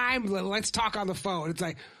some time, let's talk on the phone. It's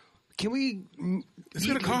like, can we? Let's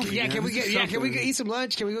get a coffee. Yeah, man. can we Let's get? do Yeah, can we something. eat some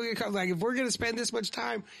lunch? Can we go get coffee? Like, if we're gonna spend this much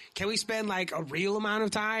time, can we spend like a real amount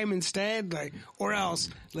of time instead? Like, or else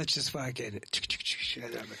let's just fucking.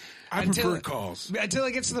 I prefer calls. Until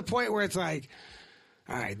it gets to the point where it's like,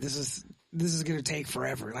 all right, this is gonna take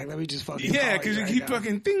forever. Like, let me just fucking. Yeah, because because you keep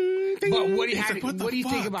fucking ding, ding. But what do you It's like, what do you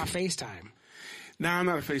think fuck? about FaceTime? Nah, I'm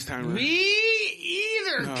not a FaceTimer. Me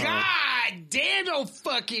either. No. God damn, no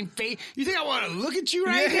fucking face. You think I want to look at you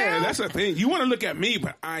right now? Yeah, that's the thing. You want to look at me,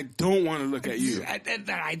 but I don't want to look at you.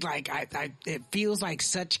 It feels like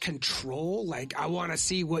such control. Like, I want to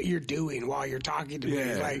see what you're doing while you're talking to me.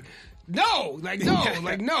 Yeah. Like, no,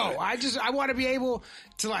 no. I want to be able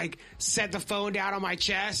to like set the phone down on my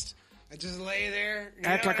chest. I just lay there. You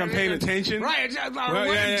Act know like what I'm I paying mean? attention. Right. Do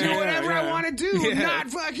whatever I want to do. Yeah. Not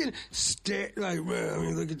fucking stare. Like, well, let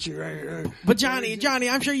me look at you right here. But Johnny,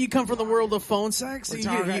 I'm sure you come from the world of phone sex. I've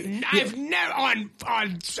never on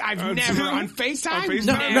FaceTime. On FaceTime?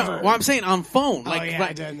 No, Never. well, I'm saying on phone. Like, yeah, but-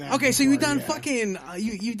 I've done that okay, so you've before, done yeah. fucking,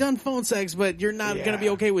 you've done phone sex, but you're not Yeah. gonna be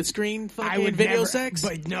okay with screen fucking I would video never, sex.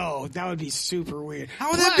 but no, that would be super weird.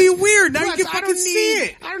 How would that be weird? Now you plus, can I fucking don't see need-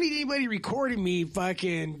 it. I don't need anybody recording me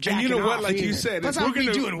fucking jacking you know what? off Like you either. said, plus if I'm we're gonna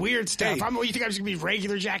be gonna- doing weird stuff. Hey. You think I'm just gonna be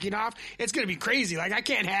regular jacking off? It's gonna be crazy. Like, I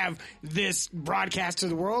can't have this broadcast to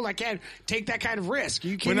the world. I can't take that kind of risk.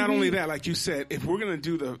 You But can't. not only that, like you said, if we're gonna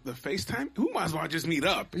do the FaceTime, we might as well just meet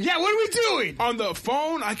up. Yeah, what are we doing? On the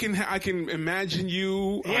phone, I can imagine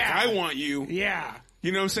you like Yeah. I want you. Yeah.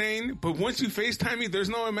 You know what I'm saying? But once you FaceTime me, there's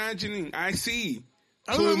no imagining. I see.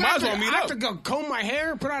 I So we might as well I meet have up. to go comb my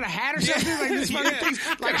hair, put on a hat or something like this. Fucking Yeah. things.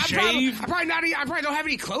 Like, Gotta I shave. probably don't have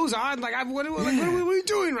any clothes on. Like, what are we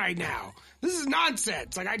doing right now? This is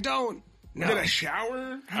nonsense. Like, I don't. No. Get a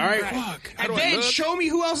shower. All right. Fuck. How And do I then look? show me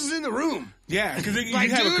who else is in the room. Yeah, because you Like,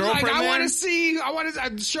 have dude, a girlfriend like, I there. want to see. I want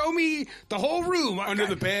to show me the whole room Under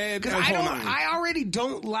the bed, Because the whole nine. I already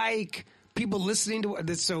don't like people listening to what.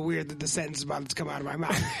 That's so weird that the sentence is about to come out of my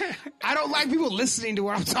mouth. I don't like people listening to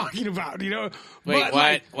what I'm talking about. You know. Wait, But, what?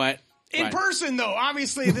 like, What? in What? person, though,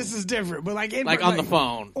 obviously this is different. But like, Like on the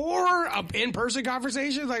phone. or in-person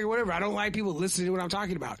conversations, like whatever. I don't like people listening to what I'm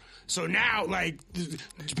talking about. So now, like,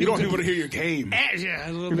 You don't want people to hear your game. Yeah,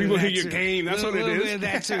 a little If bit people of hear that your too. game, that's what it little is. Bit of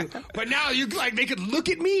that too. But now you like they could look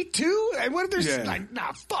at me too. And what if there's Yeah. like,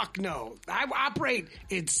 nah, fuck no. I operate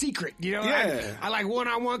in secret. You know, Yeah. I like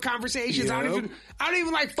one-on-one conversations. I Yep. don't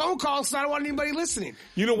even like phone calls. So I don't want anybody listening.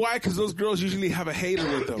 You know why? Because those girls usually have a hater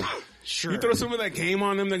with them. Sure. You throw some of that game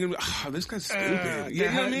on them, they're gonna be, this guy's stupid. You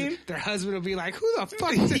know what I mean? Their husband will be like, "Who the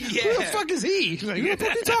fuck? Who the fuck is he?" Like, Who the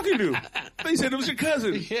fuck you talking to? They said it was your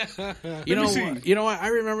cousin. You know, me see. you know what? I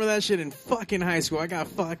remember that shit in fucking high school. I got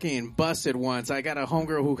fucking busted once. I got a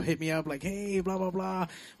homegirl who hit me up like, "Hey, blah blah blah. What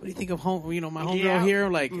do you think of home? You know, my homegirl Yeah. here.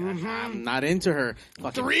 Like, I'm not into her.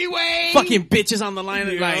 Fucking, Three-way. fucking bitches on the line.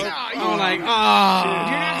 Yeah. Like, No, I'm like, you're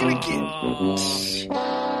not gonna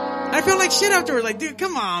oh. I feel like shit afterwards. Like, dude,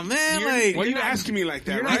 come on, man. Like, Why are you asking me like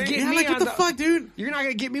that, you're not right? getting yeah, me like, what on the the- fuck, dude? You're not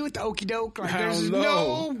gonna get me with the okey doke. Like, Hell there's no.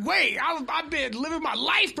 no way. I've been living my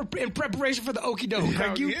life in preparation for the okey doke. Hell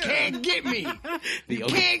Like, you yeah. can't get me. The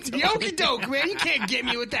okey doke, man. You can't get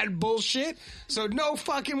me with that bullshit. So no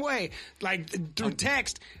fucking way. Like, through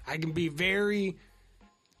text, I can be very.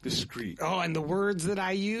 Discreet. Oh, and the words that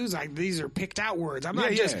I use, like, these are picked out words. I'm not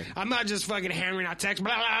Yeah, just yeah. I'm not just fucking hammering out text.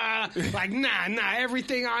 Blah, blah, blah. Like, nah.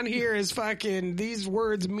 Everything on here is fucking. These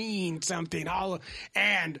words mean something.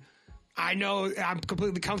 And I know I'm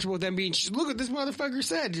completely comfortable with them being. Look what this motherfucker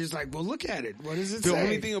said. Just like, well, look at it. What does it The say?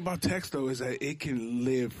 only thing about text though is that it can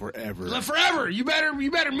live forever. Live forever. You better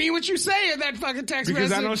mean what you say in that fucking text Because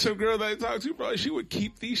message. I know some girl that I talked to, bro, she would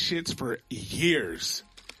keep these shits for years.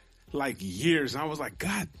 Like years. And I was like,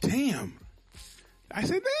 God damn. I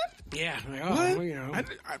said that? Yeah. Like, What? you know.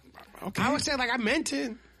 Okay. I would say like I meant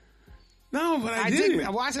it. No, but I I didn't. did.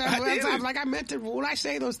 Well, I said I didn't. like I meant it. When I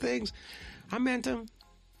say those things, I meant them.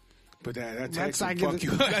 But that That's text will like fuck it-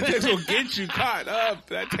 you up. That text will get you caught up.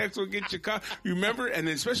 That text will get you caught. You remember? And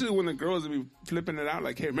especially when the girls will be flipping it out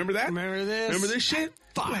like, hey, remember that? Remember this? Remember this shit?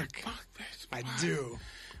 Fuck. Like, fuck this. I do.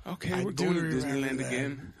 Okay, I we're do going to remember Disneyland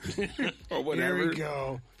that. again. Or whatever. Here we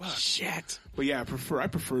go. Shit. But yeah, I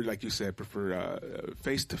prefer, like you said,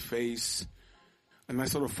 face-to-face, a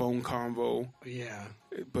nice little phone convo. Yeah.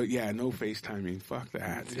 But yeah, no FaceTiming. Fuck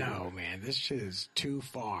that. dude. No, man. This shit is too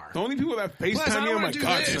far. The only people that Plus, I FaceTime me don't are my want to do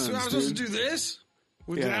this. I'm godsons, supposed to dude. do this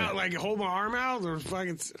without, like, hold my arm out or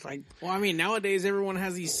fucking, like... Well, I mean, nowadays everyone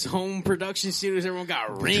has these home production studios. Everyone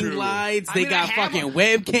got ring True. lights. I They mean, I got have fucking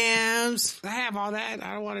webcams. I have all that.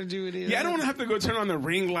 I don't want to do it either. Yeah, I don't want to have to go turn on the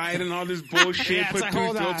ring light and all this bullshit, Yeah, it's put like, three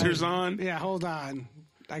hold filters on. Yeah, hold on.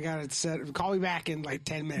 set. Call me back in like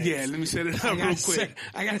 10 minutes. Yeah, let me set it up real quick.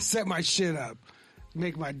 I gotta set my shit up.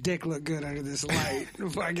 Make my dick look good under this light.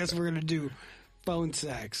 I guess we're gonna do phone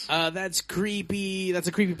sex. That's creepy. That's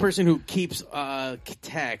a creepy person who keeps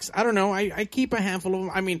texts. I don't know. I keep a handful of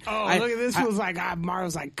them. I mean, Look at this. Was like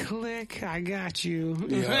Mario's like, click. I got you.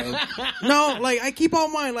 Yeah. no, like I keep all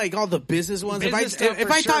my like all the business ones. Business stuff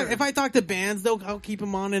for sure. If I talk to bands, I'll keep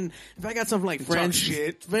them on. And if I got some like friends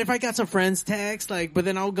shit. if I got some friends text, like, but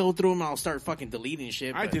then I'll go through them and I'll start fucking deleting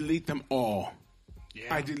shit. I but- delete them all. Yeah.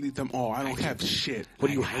 I delete them all. I don't have shit. What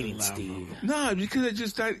are you hiding, Steve? No,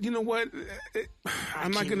 because you know what?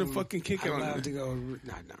 I'm not gonna fucking kick it I on love that. to go.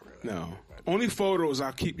 Not really. No, only photos.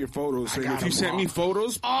 I'll keep your photos. So got if you them sent all. me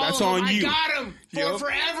photos, All that's of them. on you. I got them for Yup.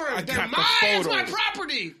 forever. I They're got the mine. It's my photos.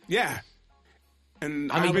 property. Yeah.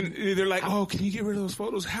 And I I've mean- been, they're like, oh, can you get rid of those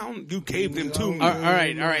photos? How you gave them to me? All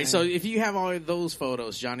right. So if you have all of those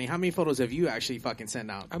photos, Johnny, how many photos have you actually fucking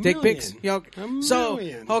sent out? A Dick million. pics? Yo, A so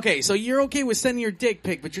million. okay, so you're okay with sending your dick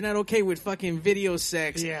pic, but you're not okay with fucking video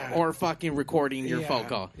sex Yeah. or fucking recording your Yeah. phone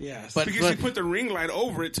call. Yes. but Because you put the ring light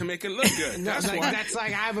over it to make it look good. No, That's like, why. that's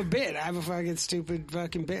like I have a bit. I have a fucking stupid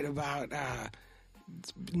fucking bit about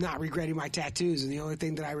not regretting my tattoos, and the only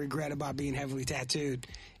thing that I regret about being heavily tattooed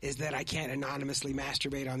is that I can't anonymously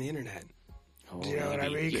masturbate on the internet. Do you know what I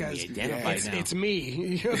mean? Because it's me.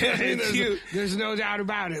 You know what I mean? It's you. There's no doubt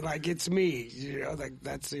about it. Like, it's me. You know, like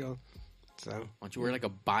that's the old. So. Why don't you wear like a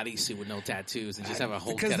bodysuit with no tattoos and just have a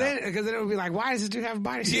whole Because cutout? then it would be like, why does this dude have a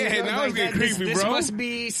bodysuit? Yeah, You know, that was getting creepy, this bro. must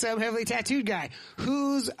be some heavily tattooed guy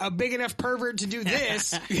who's a big enough pervert to do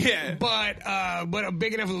this, Yeah. but a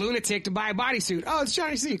big enough lunatic to buy a bodysuit. Oh, it's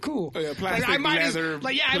Johnny C. Cool. Oh, yeah, plastic, I might leather,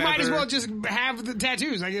 I might as pleather. well just have the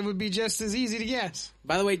tattoos. Like, it would be just as easy to guess.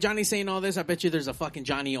 By the way, Johnny's saying all this. I bet you there's a fucking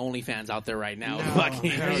Johnny OnlyFans out there right now. No, Fucking,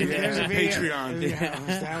 there's a video. Patreon. Yeah,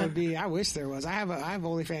 that would be. I wish there was. I have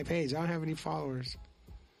OnlyFans page. I don't have any followers.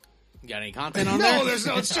 You got any content on there? No, there's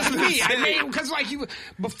no. It's just me. I made because like you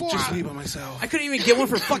before. Just I- me by myself. I couldn't even get one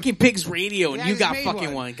for fucking Pigs Radio, and Yeah, I you just got made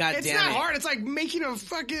fucking one. God it's damn not it. hard. It's like making a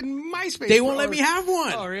fucking MySpace. They won't let me have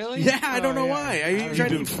one. Oh, really? Yeah, I don't Oh, know yeah. why. I even You've tried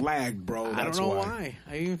been to. flagged, bro. I don't That's know why.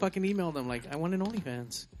 I even fucking emailed them like I want an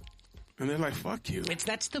OnlyFans. And they're like, fuck you.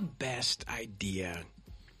 That's the best idea.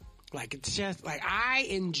 Like, it's just like I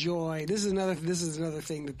enjoy. This is another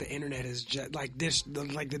thing that the internet is just like this.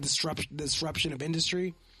 Like the disruption of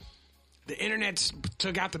industry. The internet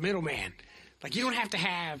took out the middleman. Like, you don't have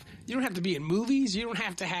to be in movies. You don't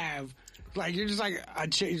have to have, like, you're just like,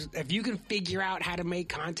 if you can figure out how to make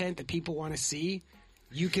content that people want to see,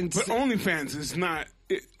 you can. But OnlyFans is not.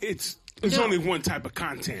 It's No. only one type of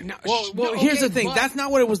content. No, Well, no, here's okay, the thing. but- That's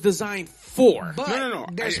not what it was designed for. But No.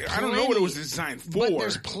 there's I don't know what it was plenty- designed But for.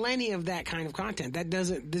 there's plenty of that kind of content. That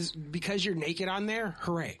doesn't because you're naked on there.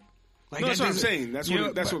 Hooray! Like, No, that's that what I'm doesn't- saying. That's you know,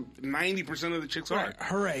 what that's but- what 90% of the chicks are. Right,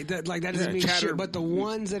 hooray! That doesn't Yeah, mean chatter- shit. But the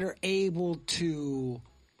ones that are able to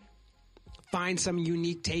find some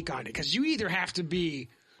unique take on it, because you either have to be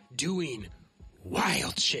doing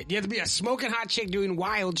wild shit, you have to be a smoking hot chick doing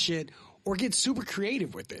wild shit, or get super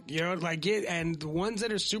creative with it. You know, like and the ones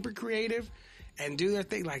that are super creative and do their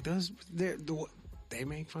thing, like those, they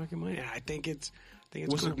make fucking money. And I think it's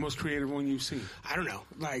What's cool. the most creative one you've seen? I don't know,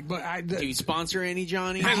 like, but Do you sponsor any,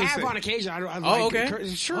 Johnny? I Hang on a have sec. on occasion. I Oh, like, okay.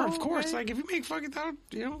 Sure, Oh, of course. okay. Like, if you make fucking,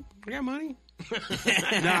 you know, I got money.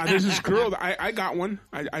 Nah, there's this girl that I got one.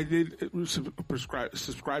 I did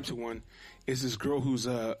subscribe to one. Is this girl who's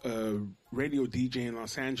a radio DJ in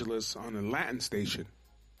Los Angeles on a Latin station.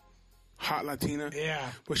 Hot Latina.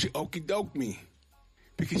 Yeah. But she okey doked me.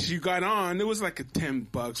 Because she got on, it was like a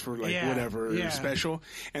 $10 for like Yeah, whatever yeah. special.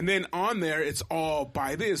 And then on there, it's all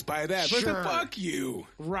buy this, buy that. But I Sure. said, fuck you.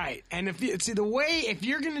 Right. And if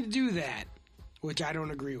you're going to do that, which I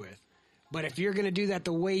don't agree with, but if you're going to do that,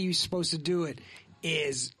 the way you're supposed to do it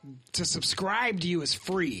is to subscribe to you is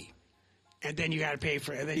free. And then you got to pay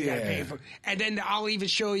for it. And then you got to pay for it. And then I'll even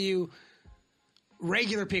show you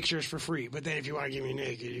regular pictures for free. But then if you want to give me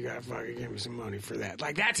naked, you got to fucking give me some money for that.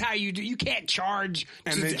 Like, that's how you do. You can't charge.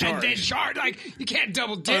 And then charge. Like, you can't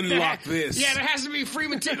double dip. Unlock this. Yeah, there has to be free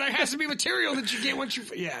material. There has to be material that you get once you.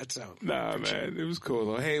 Yeah, so. Nah, man. It was cool,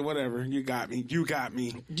 though. Hey, whatever. You got me. You got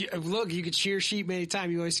me. Look, you could shear sheep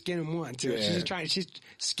anytime. You always skin them one too. Yeah. She's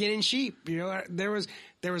skinning sheep. You know, there was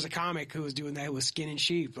a comic who was doing that with skinning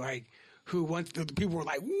sheep. Like, who once the people were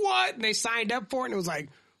like, "What?" and they signed up for it, and it was like,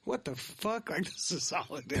 "What the fuck?" Like, this is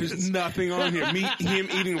all it There's is. nothing on here. Him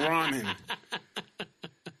eating ramen.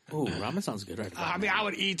 Oh, ramen sounds good right now. I mean, I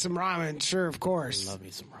would eat some ramen, sure, of I course, love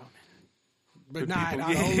me some ramen. but not People-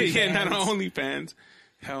 on OnlyFans. yeah, not on OnlyFans.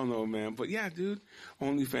 Hell no, man. But yeah, dude,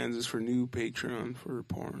 OnlyFans is for new, Patreon for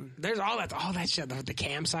porn. There's all that shit. The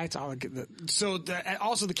cam sites, also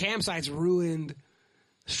the cam sites ruined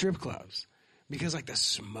strip clubs because like the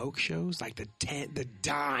smoke shows, like the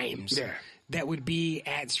dimes that would be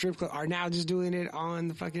at strip club are now just doing it on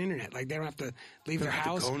the fucking internet. Like they don't have to leave their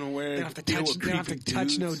house. Go nowhere. They don't have to touch. They don't have to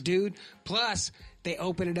touch no dude. Plus, they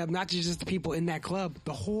open it up not to just the people in that club,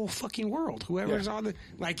 the whole fucking world. Whoever's on the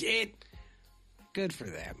it. Good for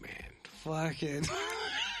them, man. Fucking.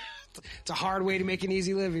 It's a hard way to make an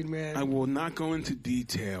easy living, man. I will not go into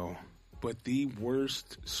detail, but the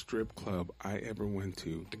worst strip club I ever went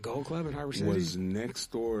to, the Gold Club in Harbor City, was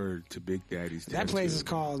next door to Big Daddy's. That place is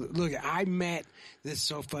called. Look, I met. This is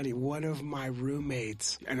so funny. One of my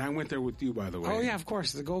roommates, and I went there with you, by the way. Oh yeah, of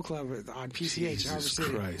course, the Gold Club on PCH, Harbor City.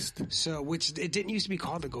 Christ. So, which it didn't used to be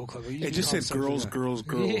called the Gold Club. It just said girls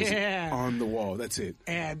on the wall. That's it.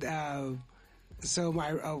 And so my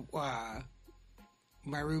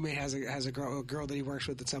roommate has a girl that he works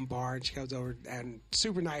with at some bar, and she comes over and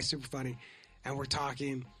super nice, super funny, and we're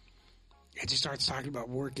talking, and she starts talking about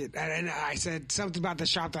working, and I said something about the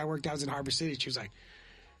shop that I worked at was in Harbor City. She was like,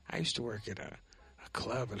 I used to work at a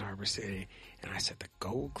club in Harbor City, and I said, the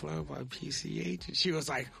Gold Club on PCH, and she was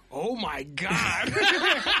like, oh my God.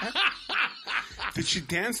 Did she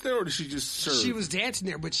dance there or did she just serve? She was dancing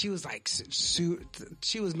there, but she was like,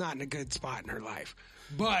 she was not in a good spot in her life.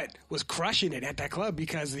 But was crushing it at that club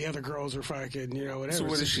because the other girls were fucking, whatever. So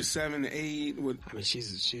what is she, 7, 8? What? I mean,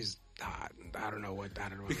 she's hot. I don't know what.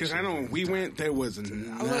 Because I know when we went, there was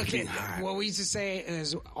nothing hot. What we used to say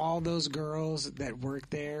is all those girls that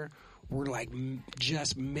worked there were like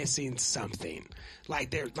just missing something.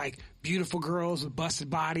 Like they're like beautiful girls with busted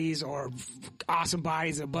bodies or awesome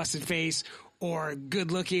bodies and a busted face. Or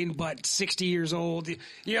good looking, but 60 years old. You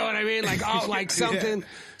know what I mean? Like, something.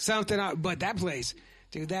 But that place,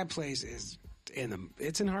 dude, is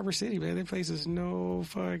it's in Harbor City, man. That place is no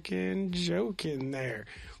fucking joke in there.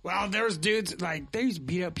 Well, there's dudes, like, they used to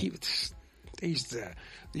beat up people. They used to,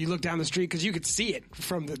 you look down the street, because you could see it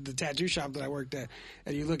from the tattoo shop that I worked at,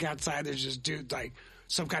 and you look outside, there's just dudes, like,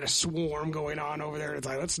 some kind of swarm going on over there. It's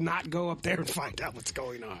like, let's not go up there and find out what's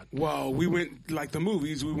going on. Well, we went, like the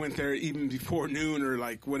movies, we went there even before noon or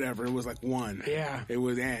like whatever. It was like 1. Yeah. It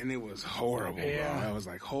was horrible, yeah. bro. I was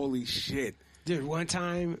like, holy shit. Dude, one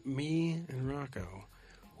time, me and Rocco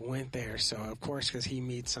went there. So, of course, because he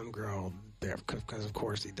meets some girl there, because of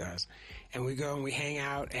course he does. And we go and we hang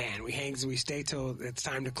out and we stay till it's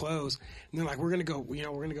time to close. And they're like, we're going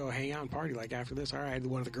to go hang out and party like after this. All right,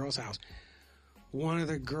 one of the girls' house. One of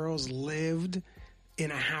the girls lived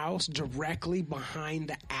in a house directly behind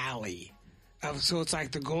the alley. So it's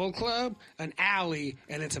like the Gold Club, an alley,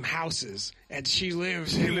 and then some houses. And she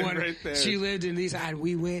lived right there. She lived in these. And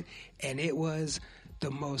we went, and it was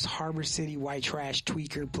the most Harbor City white trash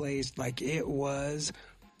tweaker place. Like, it was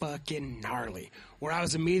fucking gnarly. Where I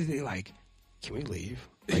was immediately like, can we leave?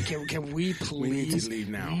 Like, can we please? We need to leave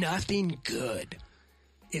now. Nothing good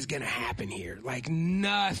is going to happen here. Like,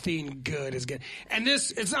 nothing good is going to... And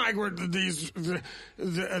it's not like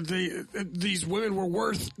these women were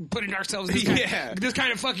worth putting ourselves in this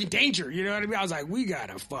kind of fucking danger. You know what I mean? I was like, we got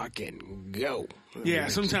to fucking go. Yeah,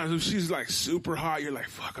 sometimes if she's like super hot, you're like,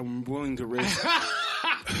 fuck, I'm willing to risk.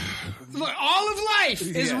 Look, all of life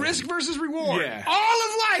is risk versus reward. Yeah. All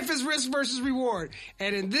of life is risk versus reward.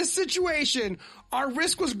 And in this situation, our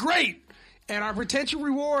risk was great. And our potential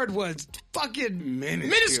reward was fucking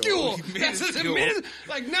minuscule. That's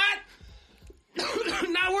like not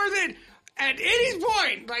worth it at any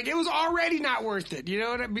point. Like, it was already not worth it. You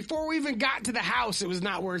know what I mean? Before we even got to the house, it was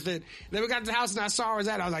not worth it. Then we got to the house and I saw where it was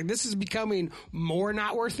at. I was like, this is becoming more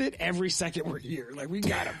not worth it every second we're here. Like, we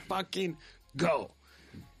gotta fucking go.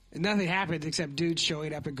 And nothing happened except dudes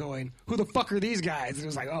showing up and going, who the fuck are these guys? And it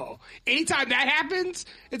was like, oh, anytime that happens,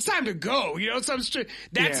 it's time to go. You know, this is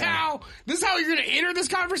how you're going to enter this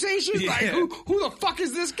conversation? Yeah. Like, who the fuck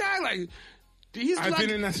is this guy? Like, I've been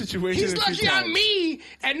in that situation. He's lucky I'm me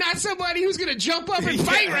and not somebody who's going to jump up and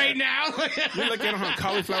fight right now. You're looking at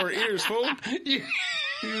cauliflower ears, fool.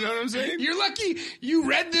 You know what I'm saying? You're lucky you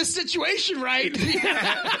read this situation right.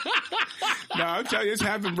 No, I'll tell you, it's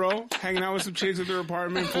happened, bro. Hanging out with some chicks at their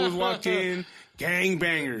apartment, fools walked in,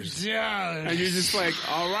 gangbangers. Yeah. And you're just like,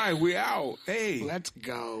 all right, we out. Hey. Let's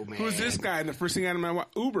go, man. Who's this guy? And the first thing out of my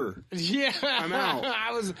Uber. Yeah. I'm out.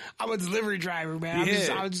 I'm a delivery driver, man.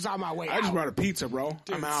 Yeah. I was just on my way out. I just brought a pizza, bro.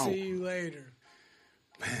 Dude, I'm out. See you later.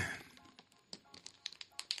 Man.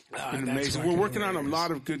 Been amazing. We're working on a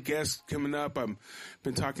lot of good guests coming up. I've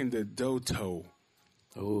been talking to Doto.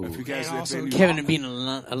 Ooh. If you guys, And if also any- Kevin and Bean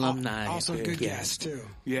alumni. Also, good guess too.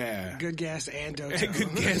 yeah. Good guess and Doto.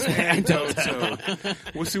 Good guess, man. So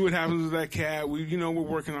we'll see what happens with that cat. We're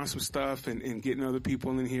working on some stuff and getting other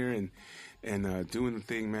people in here and doing the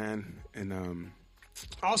thing, man. And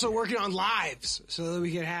Also working on lives so that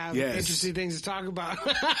we can have Yes. interesting things to talk about.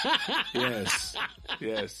 yes.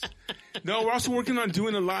 No, we're also working on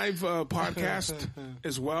doing a live podcast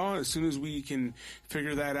as well. As soon as we can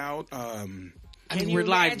figure that out. I mean, Can you we're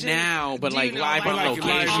live imagine? now, but Do like you know, live like- on like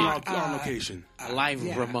location. live on location. Live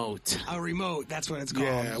yeah. remote. A remote, that's what it's called.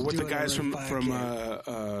 Yeah, with the Doing guys it from over from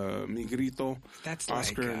podcast. Migrito, That's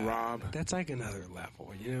Oscar like, and Rob. That's like another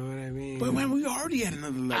level. You know what I mean? But man, we already at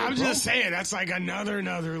another level. I'm bro. just saying that's like another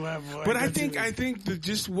level. But I That's think it. that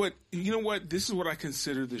just what you know what this is what I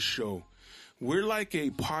consider the show. We're like a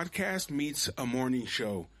podcast meets a morning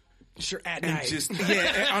show. sure at And night. just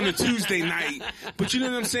on a Tuesday night. But you know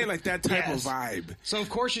what I'm saying? Like that type Yes. of vibe. So of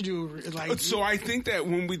course you do like So I think that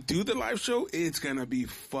when we do the live show, it's gonna be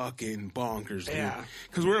fucking bonkers, dude. Yeah.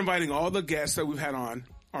 Because we're inviting all the guests that we've had on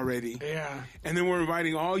already. yeah. And then we're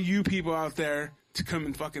inviting all you people out there to come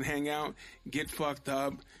and fucking hang out, get fucked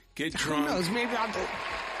up, get Who drunk. knows? Maybe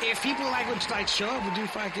if people would like show up, we'll do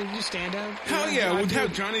stand up. Hell yeah, we'll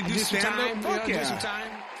have Johnny do some stand-up. time, Fuck do yeah. some time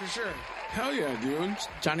for sure. Hell yeah, dude.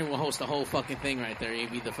 Johnny will host the whole fucking thing right there.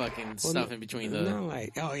 He'd be the fucking stuff in between the. Not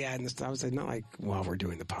like and I would say not like while we're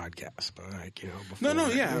doing the podcast, but like before. No,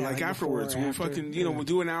 yeah, like afterwards. before, We'll after, fucking, we'll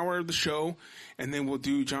do an hour of the show, and then we'll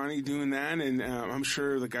do Johnny doing that, and I'm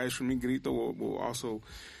sure the guys from Migrito will also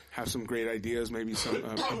have some great ideas, maybe some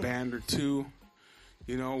a band or two.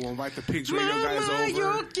 We'll invite the Pigs Radio guys over.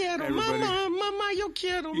 Yo quiero, Everybody. mama, yo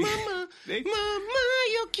quiero, mama, They- mama,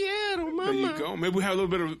 yo quiero, mama. There you go. Maybe we have a little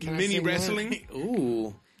bit of mini sing that? wrestling.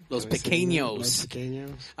 Ooh, los Los pequeños.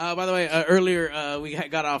 pequeños. By the way, earlier we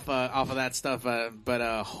got off of that stuff,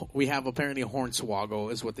 but we have apparently a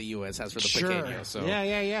hornswoggle is what the U.S. has for the Sure. pequeños. So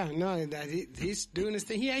Yeah. No, he's doing his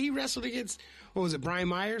thing. He wrestled against what was it, Brian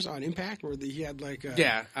Myers on Impact, where he had like the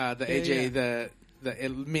AJ, yeah. the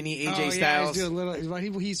mini AJ Oh, yeah, Styles. he's doing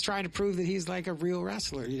little. He's trying to prove that he's like a real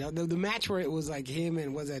wrestler. The match where it was like him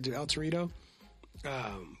and was that El Torito,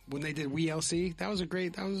 when they did WLC, that was a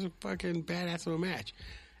fucking badass little match.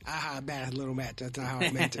 Badass little match. That's not how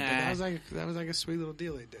I meant it. But that was like a sweet little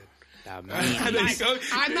deal they did. Ah, man. There you go.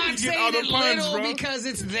 I'm You not get saying all the it puns, little bro. because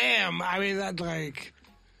it's them. I mean, that like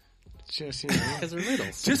just Because they're little.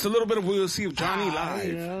 Just a little bit of we'll see of Johnny you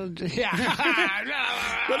live. know, yeah.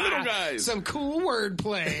 The little guys. Some cool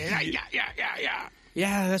wordplay. Yeah.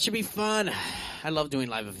 Yeah, that should be fun. I love doing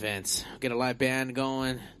live events. Get a live band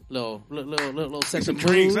going. Little Get set some of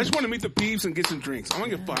drinks. I moves. just want to meet the peeps and get some drinks. I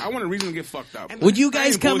want to get fucked. I want a reason to get fucked up. Would you I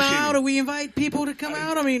guys ain't come bullshitting. out, or we invite people to come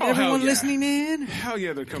out? I mean, Oh, hell everyone yeah. listening in, Hell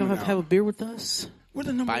yeah, they're coming come out. have a beer with us. We're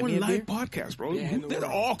the number Buy one me a live beer. podcast, bro. Yeah, in the They're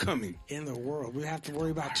world. all coming. In the world, we have to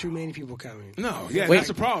worry about too many people coming. No, yeah, Wait. that's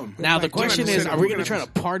the problem. Now the Like, question we're is: gonna are we sit going down, to try we're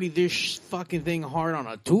to party this fucking thing hard on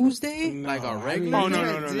a Tuesday, like a I regular? mean, Oh,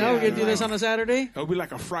 no. No, we're gonna do no. this on a Saturday. It'll be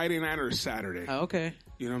like a Friday night or a Saturday. Oh, okay,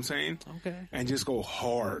 You know what I'm saying? okay. And just go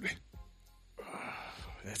hard.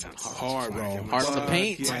 That sounds Hard, bro. Hard on the Fuck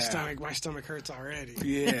paint. Yeah. My stomach hurts already.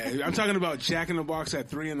 Yeah, I'm talking about Jack in the Box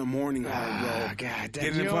at 3 a.m. hard, bro. God,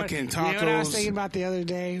 Getting you know what- fucking You know what I was tacos. thinking about the other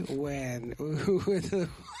day when we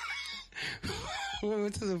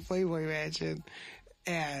went to the Playboy Mansion,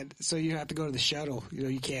 and so you have to go to the shuttle.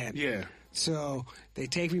 You can't. Yeah. So they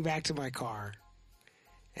take me back to my car,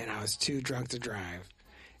 and I was too drunk to drive.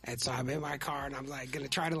 And so I'm in my car, and I'm like gonna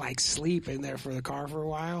try to like sleep in there for the car for a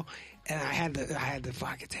while. And I had to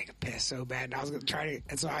fucking take a piss so bad, and I was gonna try to.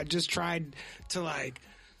 And so I just tried to like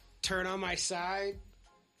turn on my side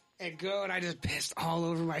and go, and I just pissed all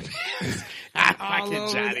over my pants,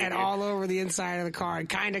 all over the inside of the car, and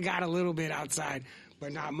kind of got a little bit outside,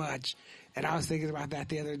 but not much. And I was thinking about that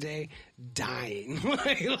the other day, dying,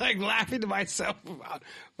 like laughing to myself about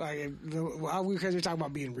because you're talking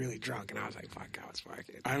about being really drunk, and I was like, "Fuck, I was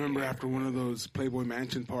fucking." I remember after one of those Playboy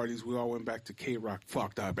Mansion parties, we all went back to K-Rock,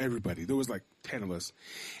 fucked up. Everybody. There was like 10 of us.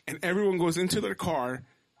 And everyone goes into their car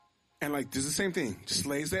and like does the same thing. Just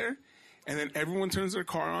lays there. And then everyone turns their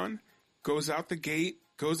car on, goes out the gate,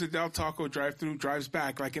 goes to Del Taco drive-through, drives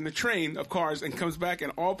back like in the train of cars, and comes back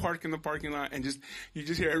and all park in the parking lot, and you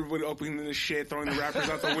just hear everybody opening the shit, throwing the wrappers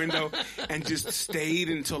out the window, and just stayed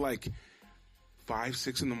until like 5,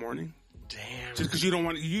 6 in the morning. Damn. Just because you don't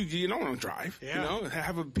want to drive, Yeah.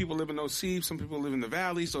 People live in OC, some people live in the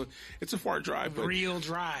valley, so it's a far drive. But Real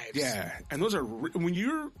drives. yeah, and those are when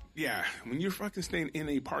you're fucking staying in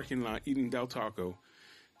a parking lot eating Del Taco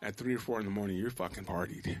at 3 or 4 in the morning, you're fucking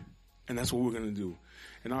partied. And that's what we're going to do.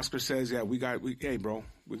 And Oscar says, hey, bro,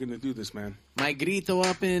 we're going to do this, man. My Grito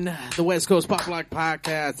up in the West Coast Pop Lock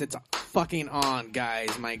Podcast. It's fucking on,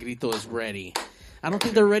 guys. My Grito is ready. I don't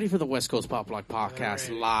think they're ready for the West Coast Pop Lock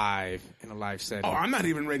Podcast live, in a live setting. Oh, I'm not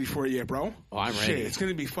even ready for it yet, bro. Oh, I'm ready. Shit, it's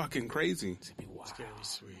going to be fucking crazy. It's gonna be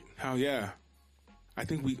sweet. Hell yeah. I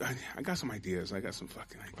think I got some ideas. I got some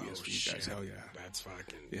fucking ideas for you guys. Hell yeah. That's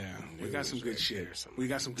fucking. Yeah, we got some good shit. We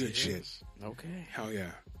got some good shit. Okay. Hell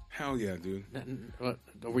yeah. Hell yeah, dude. What,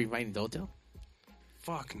 are we inviting Dotel?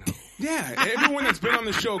 Fuck no. Yeah, everyone that's been on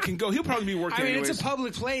the show can go. He'll probably be working. I mean, anyways. it's a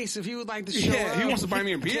public place. If he would like to show Yeah, up, he wants to buy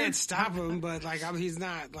me a beer. Can't stop him, but like, he's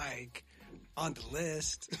not like on the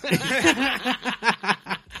list.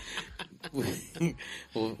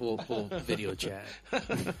 we'll video chat.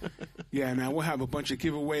 Yeah, man, we'll have a bunch of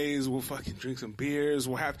giveaways. We'll fucking drink some beers.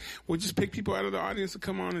 We'll just pick people out of the audience to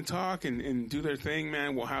come on and talk and do their thing,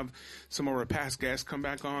 man. We'll have some of our past guests come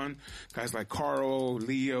back on. Guys like Carl,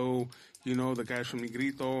 Leo, you know, the guys from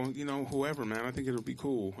Negrito, you know, whoever, man. I think it'll be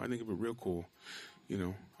cool. I think it'll be real cool. You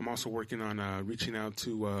know, I'm also working on reaching out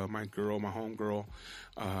to my homegirl,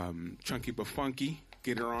 Chunky But Funky.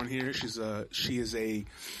 Get her on here. She is a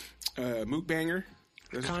mukbanger.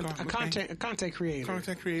 A content creator.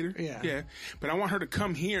 Content creator. Yeah. But I want her to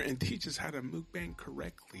come here and teach us how to mukbang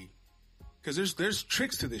correctly. Because there's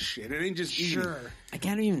tricks to this shit. It ain't just eating. Sure. I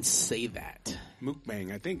can't even say that.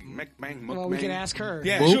 Mukbang. I think mukbang. Well, we can ask her.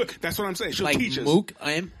 Yeah, that's what I'm saying. She'll Like teach us. Mook,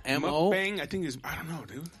 M-O? Mukbang, I think is, I don't know,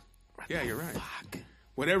 dude. Yeah, you're right. Fuck.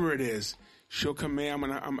 Whatever it is, she'll come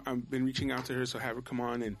in. I've been reaching out to her, so have her come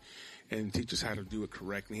on and teach us how to do it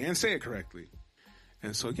correctly and say it correctly.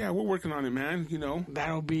 And so, yeah, we're working on it, man. You know,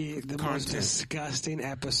 That'll be the most Content. disgusting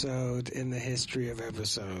episode in the history of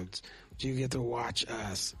episodes. You get to watch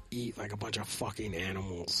us eat like a bunch of fucking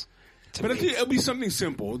animals. but I think it'll be something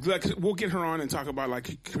simple. Like we'll get her on and talk about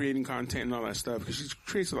like creating content and all that stuff because she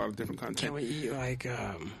creates a lot of different content. Can we eat like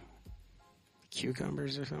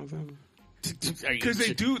cucumbers or something? Because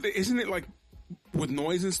they do, isn't it like with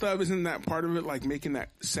noise and stuff? Isn't that part of it, like making that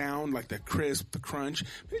sound, like the crisp, the crunch?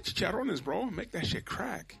 Maybe chat on this, bro. Make that shit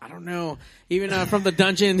crack. I don't know. Even from the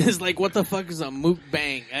dungeon is like, what the fuck is a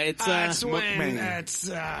mukbang? It's It's when mukbang. it's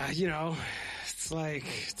it's like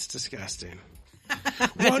it's disgusting.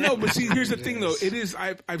 Well, no, but see, here's the thing, though. It is.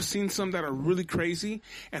 I've seen some that are really crazy,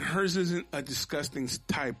 and hers isn't a disgusting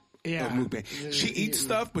type of mukbang. She eats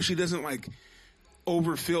stuff, but she doesn't like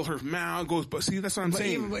overfill her mouth. But see, that's what I'm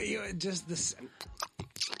saying. Just this.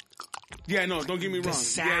 Yeah, no, don't get me The wrong.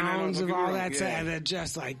 sounds don't of get me all wrong. that, Yeah. that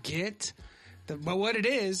just like get. But what it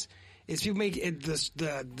is you make it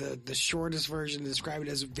the shortest version, describe it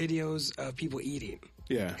as videos of people eating.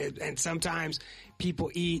 Yeah. And sometimes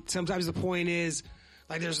people eat. Sometimes the point is,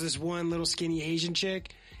 like, there's this one little skinny Asian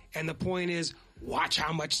chick, and the point is, watch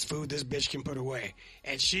how much food this bitch can put away.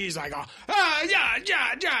 And she's like,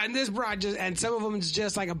 yeah. And this broad just, and some of them is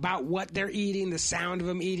just like about what they're eating, the sound of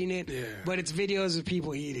them eating it. Yeah. But it's videos of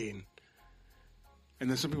people eating. And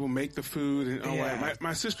then some people make the food. And Yeah.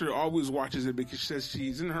 my sister always watches it because she says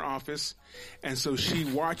she's in her office, and so she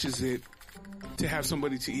watches it to have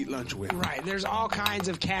somebody to eat lunch with. Right. There's all kinds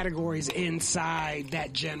of categories inside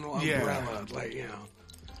that general umbrella. Like, you know.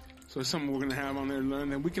 So it's something we're going to have on there,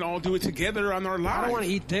 and we can all do it together on our live. I don't want to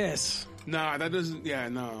eat this. Nah, that doesn't. Yeah,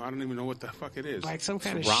 no, I don't even know what the fuck it is. Like some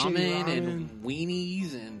kind of ramen, shitty ramen. and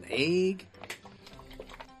weenies and egg.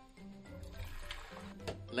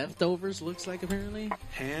 Leftovers, looks like, apparently.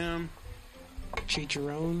 Ham.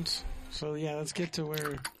 Chicharrones. So, yeah, let's get to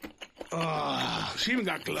where... She even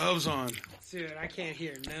got gloves on. Dude, I can't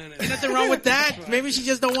hear none of that. Nothing wrong with that. Maybe she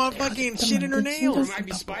just don't want fucking shit in her Or nails. it might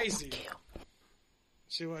be spicy.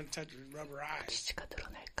 She wouldn't touch rubber eyes.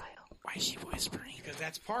 Why is she whispering? Because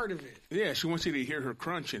that's part of it. Yeah, she wants you to hear her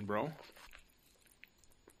crunching, bro.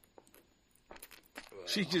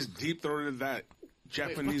 She just deep throated that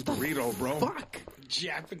Japanese burrito, bro. Fuck.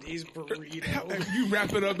 Japanese burrito. If you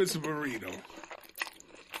wrap it up, it's a burrito.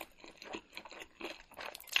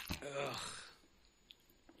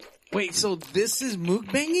 Wait, so this is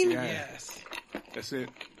mukbanging? Yeah. Yes. That's it.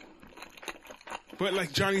 But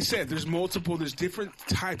like Johnny said, there's different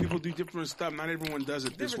type. People do different stuff. Not everyone does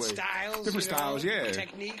it this Different way. styles. Different you know, styles, yeah.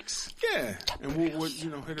 Techniques. Yeah, and we'll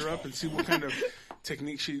hit her up and see what kind of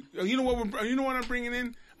technique she. You know what? You know what I'm bringing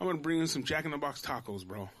in? I'm gonna bring in some Jack in the Box tacos,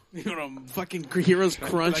 bro. You know, fucking Heroes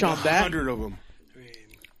Crunch like on that. 100 of them. I mean,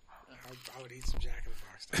 I would eat some Jack in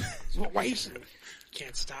the Box tacos. Why?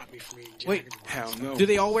 Can't stop me from eating Jack Wait, in the Box. Hell no. Do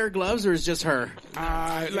they all wear gloves or is just her?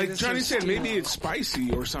 Like this Johnny is said, maybe steel. it's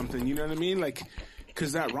spicy or something. You know what I mean? Like,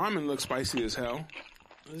 because that ramen looks spicy as hell.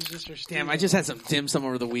 This is just for Damn, Steve. I just had some dim sum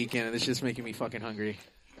over the weekend and it's just making me fucking hungry.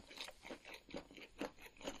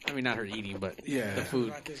 I mean, not her eating, but Yeah. the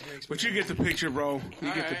food. But you get the picture, bro.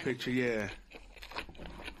 You get the picture, yeah.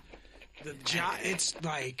 It's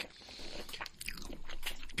like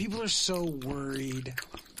people are so worried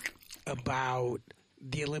about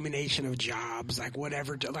the elimination of jobs, like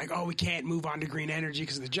whatever, like, oh, we can't move on to green energy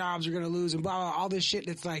because the jobs are going to lose and blah, blah, all this shit.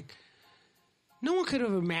 It's like, no one could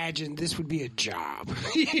have imagined this would be a job.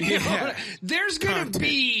 You know? There's going to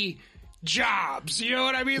be jobs. You know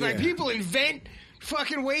what I mean? Like, people invent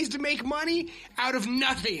fucking ways to make money out of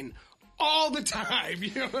nothing all the time.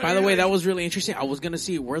 You know what By I the mean? way, Like, that was really interesting. I was gonna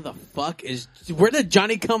see where did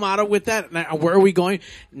Johnny come out of with that? Now, where are we going?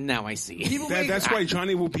 Now I see. people make- That's why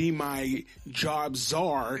Johnny will be my job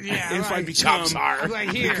czar Yeah, if I right. become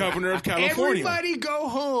Like, the here, governor of California. Everybody go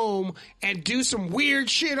home and do some weird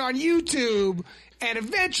shit on YouTube, and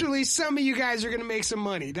eventually some of you guys are going to make some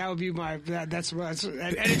money. That would be that's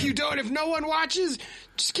and if you don't, if no one watches,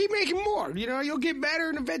 just keep making more. You know, you'll get better,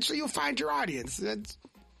 and eventually you'll find your audience.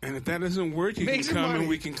 And if that doesn't work, you can Make some come money. and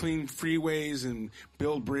we can clean freeways and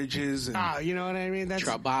build bridges and You know what I mean? That's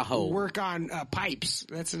Trabajo. Work on pipes.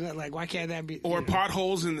 That's like, why can't that be? or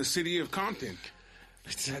potholes in the city of Compton.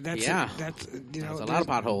 That's Yeah. That's you know, There's a lot of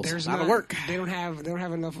potholes. There's A lot of not- work. They don't have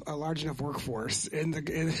a large enough workforce in the.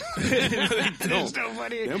 No. There's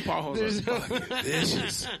nobody. Them potholes are There's no- fucking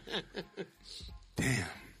vicious. Damn.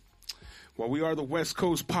 Well, we are the West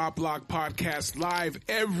Coast Pop Lock Podcast live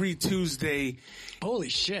every Tuesday, Holy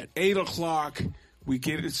shit! 8 o'clock. We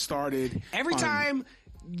get it started. Every on- time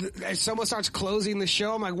someone starts closing the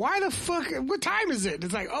show, I'm like, "Why the fuck? What time is it?"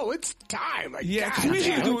 It's like, "Oh, it's time." Like, Yeah, God 'cause we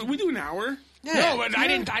usually damn. we do an hour. No, but I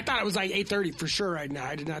didn't. I thought it was like 8:30 for sure. Right now,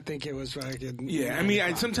 I did not think it was fucking. Yeah, I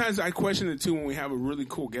mean, sometimes I question it too when we have a really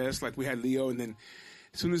cool guest, like we had Leo, and then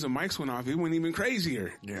as soon as the mics went off, it went even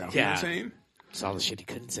crazier. You know what I'm saying? It's all the shit he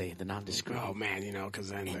couldn't say. The nondescript. Oh man, you know, because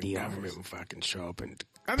then the NDRs. government will fucking show up and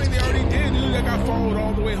I think they already did, dude. I got followed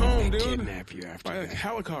all the way home, dude. kidnap you after By a that.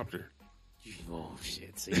 helicopter. Oh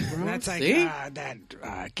shit! See, bro? That's like See?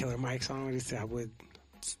 that Killer Mike song. What he said?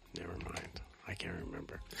 Never mind. I can't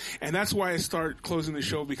remember. And that's why I start closing the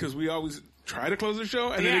show, because we always try to close the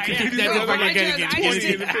show, and then it Yeah, continues yeah, on no, but like I just 20,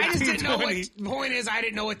 didn't know 20. what. The point is, I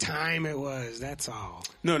didn't know what time it was. That's all.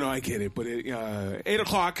 No, I get it. But 8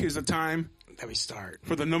 o'clock is the time That we start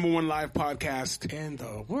for the #1 live podcast in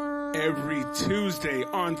the world every Tuesday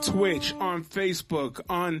on Twitch, on Facebook,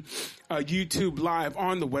 on YouTube Live,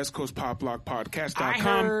 on the West Coast Pop Lock Podcast.com. I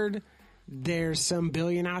heard there's some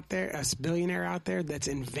billionaire out there that's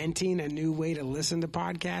inventing a new way to listen to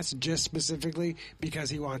podcasts just specifically because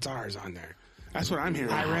he wants ours on there. That's what I'm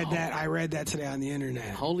hearing. I read that today on the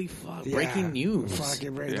internet. Holy fuck! Yeah. Breaking news.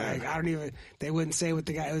 Fucking break. Yeah. Like, I don't even. They wouldn't say what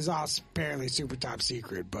the guy. It was all apparently super top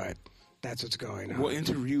secret, but that's what's going on. We'll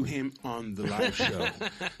interview him on the live show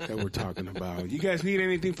that we're talking about. You guys need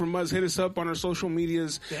anything from us, hit us up on our social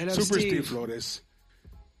medias. Hit up Super Steve. Steve Flores.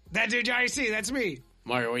 That dude, Johnny C. That's me.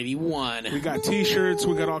 Mario 81. We got t-shirts.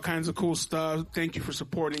 We got all kinds of cool stuff. Thank you for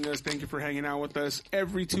supporting us. Thank you for hanging out with us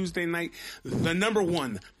every Tuesday night. The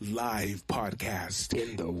 #1 live podcast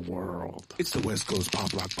In the world. It's the West Coast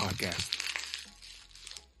Pop Lock Podcast.